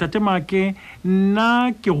thobelang tate make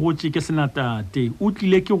nna ke gotse ke sena tate o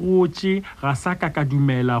tlile ke gotse ga sa ka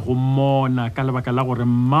dumela go mmona ka lebaka la gore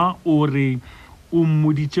mma o re o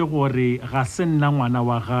mmoditše gore ga se nna ngwana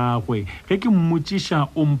wa gagwe ge ke mmotšiša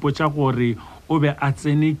o mpotša gore o be a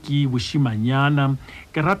tsene ke bošimanyana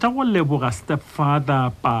ke rata go leboga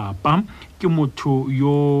stepfather papa ke motho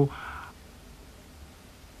yo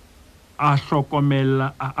a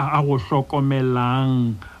go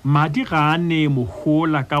hlokomelang madi ga ane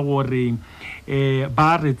mohola ka gore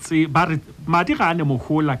madi ga ane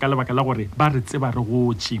mohola ka lebaka la gore ba re tseba re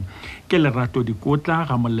gotše ke lerato dikotla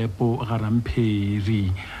ga molepo ga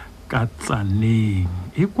rampheri ka tsaneng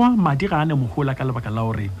e kwa madi ga ane mohola ka lebaka la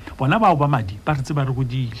gore bona bao ba madi ba re tseba re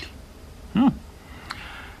godile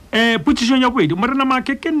potšišong ya bobedi morena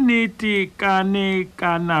make ke nnete ka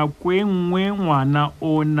nako e nngwe ngwana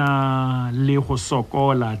o na le go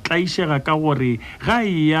sokola tlaišega ka gore ga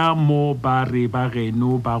eya mo ba re ba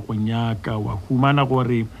geno ba go nyaka wa humana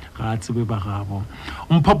gore ga a tsebe ba gabo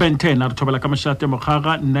mpho benten a re thobela ka mošate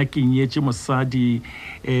mokgaga nna ke nyetše mosadi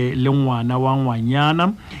le ngwana wa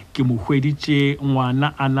ngwanyana ke mo hweditše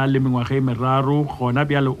ngwana a na le mengwaga e 3 gona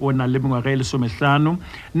bjale o na le mengwaga e 15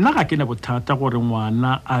 nna ga ke na bothata gore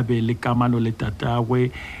ngwana a be le kamano le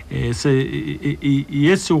tatagwe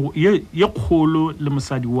ye kgolo le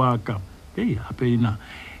mosadi wa ka gape ena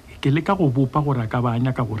ke le ka go bopa gore a ka ba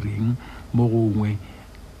nyaka goreng mo gongwe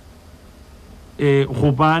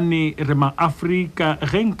gobane re ma-Afrika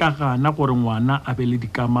ge nka gana gore ngwana a be le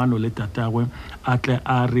dikamano le tatagwe a tle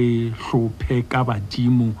a re hlophe ka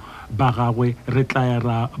badimo ba gagwe re tla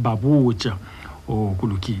ra ba botša go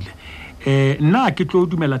lokile nna ke tlo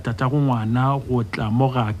dumela tatagwe ngwana go tla mo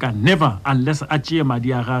ga ka never unless a tšee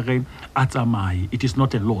madi a gage a tsamaye it is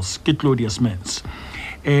not a loss ke Claudius Mans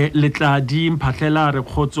letla di mphathela re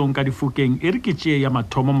kgotsong ka difokeng e re ke tšee ya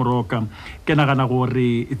mathomo moroka ke nagana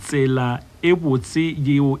gore tsela e botse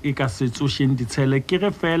yeo e ka se tsošeng ditshele ke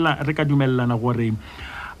ge fela re ka dumelelana gore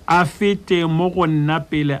a fete mo go nna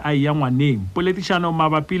pele a ya ngwaneng poledišano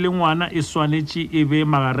mabapi le ngwana e swanetše e be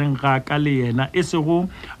magareng ga ka le yena e sego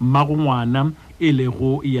mmago ngwana e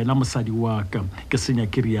lego yena mosadi wa ka ke senya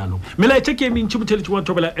ke rialo melaetša ke mentši motheletši wa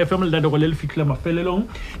thobela FM ledadego le le fitlhile mafelelong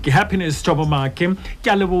ke happiness tobo make ke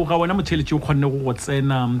a leboga wena motheletši o kgonne go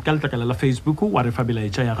tsena ka letlakala la Facebook wa re fa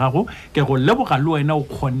melaetša ya gago ke go leboga le wena o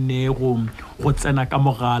kgonne go tsena ka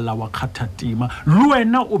mogala wa kgathatima le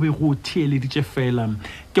wena o be go theeleditše fela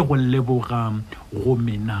ke go leboga go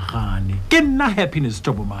menagane ke nna happiness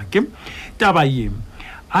tobo make taba ye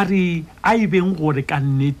a re a ibeng gore ka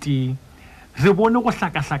nnete re bone go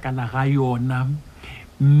hlakahlakana ga yona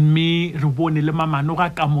mme re bone le mamano ga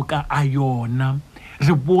ka moka a yona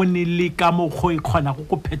re bone le ka mokgwa ikgona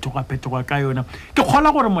go phetoga ka yona ke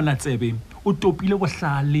kgola gore mona tsebe o topile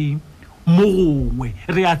bohlale mo gongwe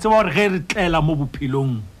re a tseba gore ge re tlela mo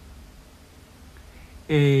bophelong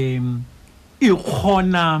e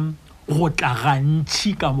kgona go tla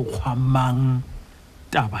gantši ka mokgwa mang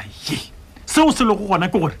taba ye seo se le go gona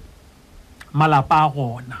ke gore malapa a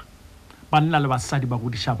gona banna le basadi ba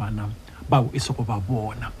godiša bana bao e se go ba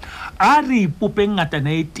bona a re ipopeng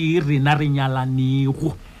ngatana e tee rena re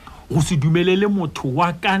nyalanego go se dumelele motho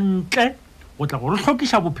wa ka ntle go tla gore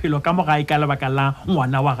hlokiša bophelo ka mogae ka lebaka la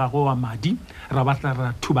ngwana wa gagwe wa madi ra batla ra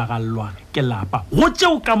thubagallwa ke lapa go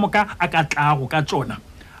tšeo ka moka a ka tlago ka tšona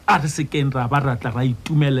a re sekeng ra ba ratla ra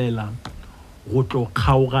itumelela go tlo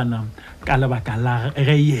kgaogana ka lebaka la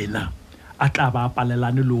ge yena a tla ba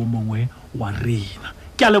palelane le o mongwe wa rena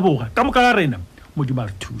ke a leboga ka moka ga rena modimo a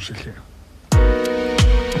re thuše hle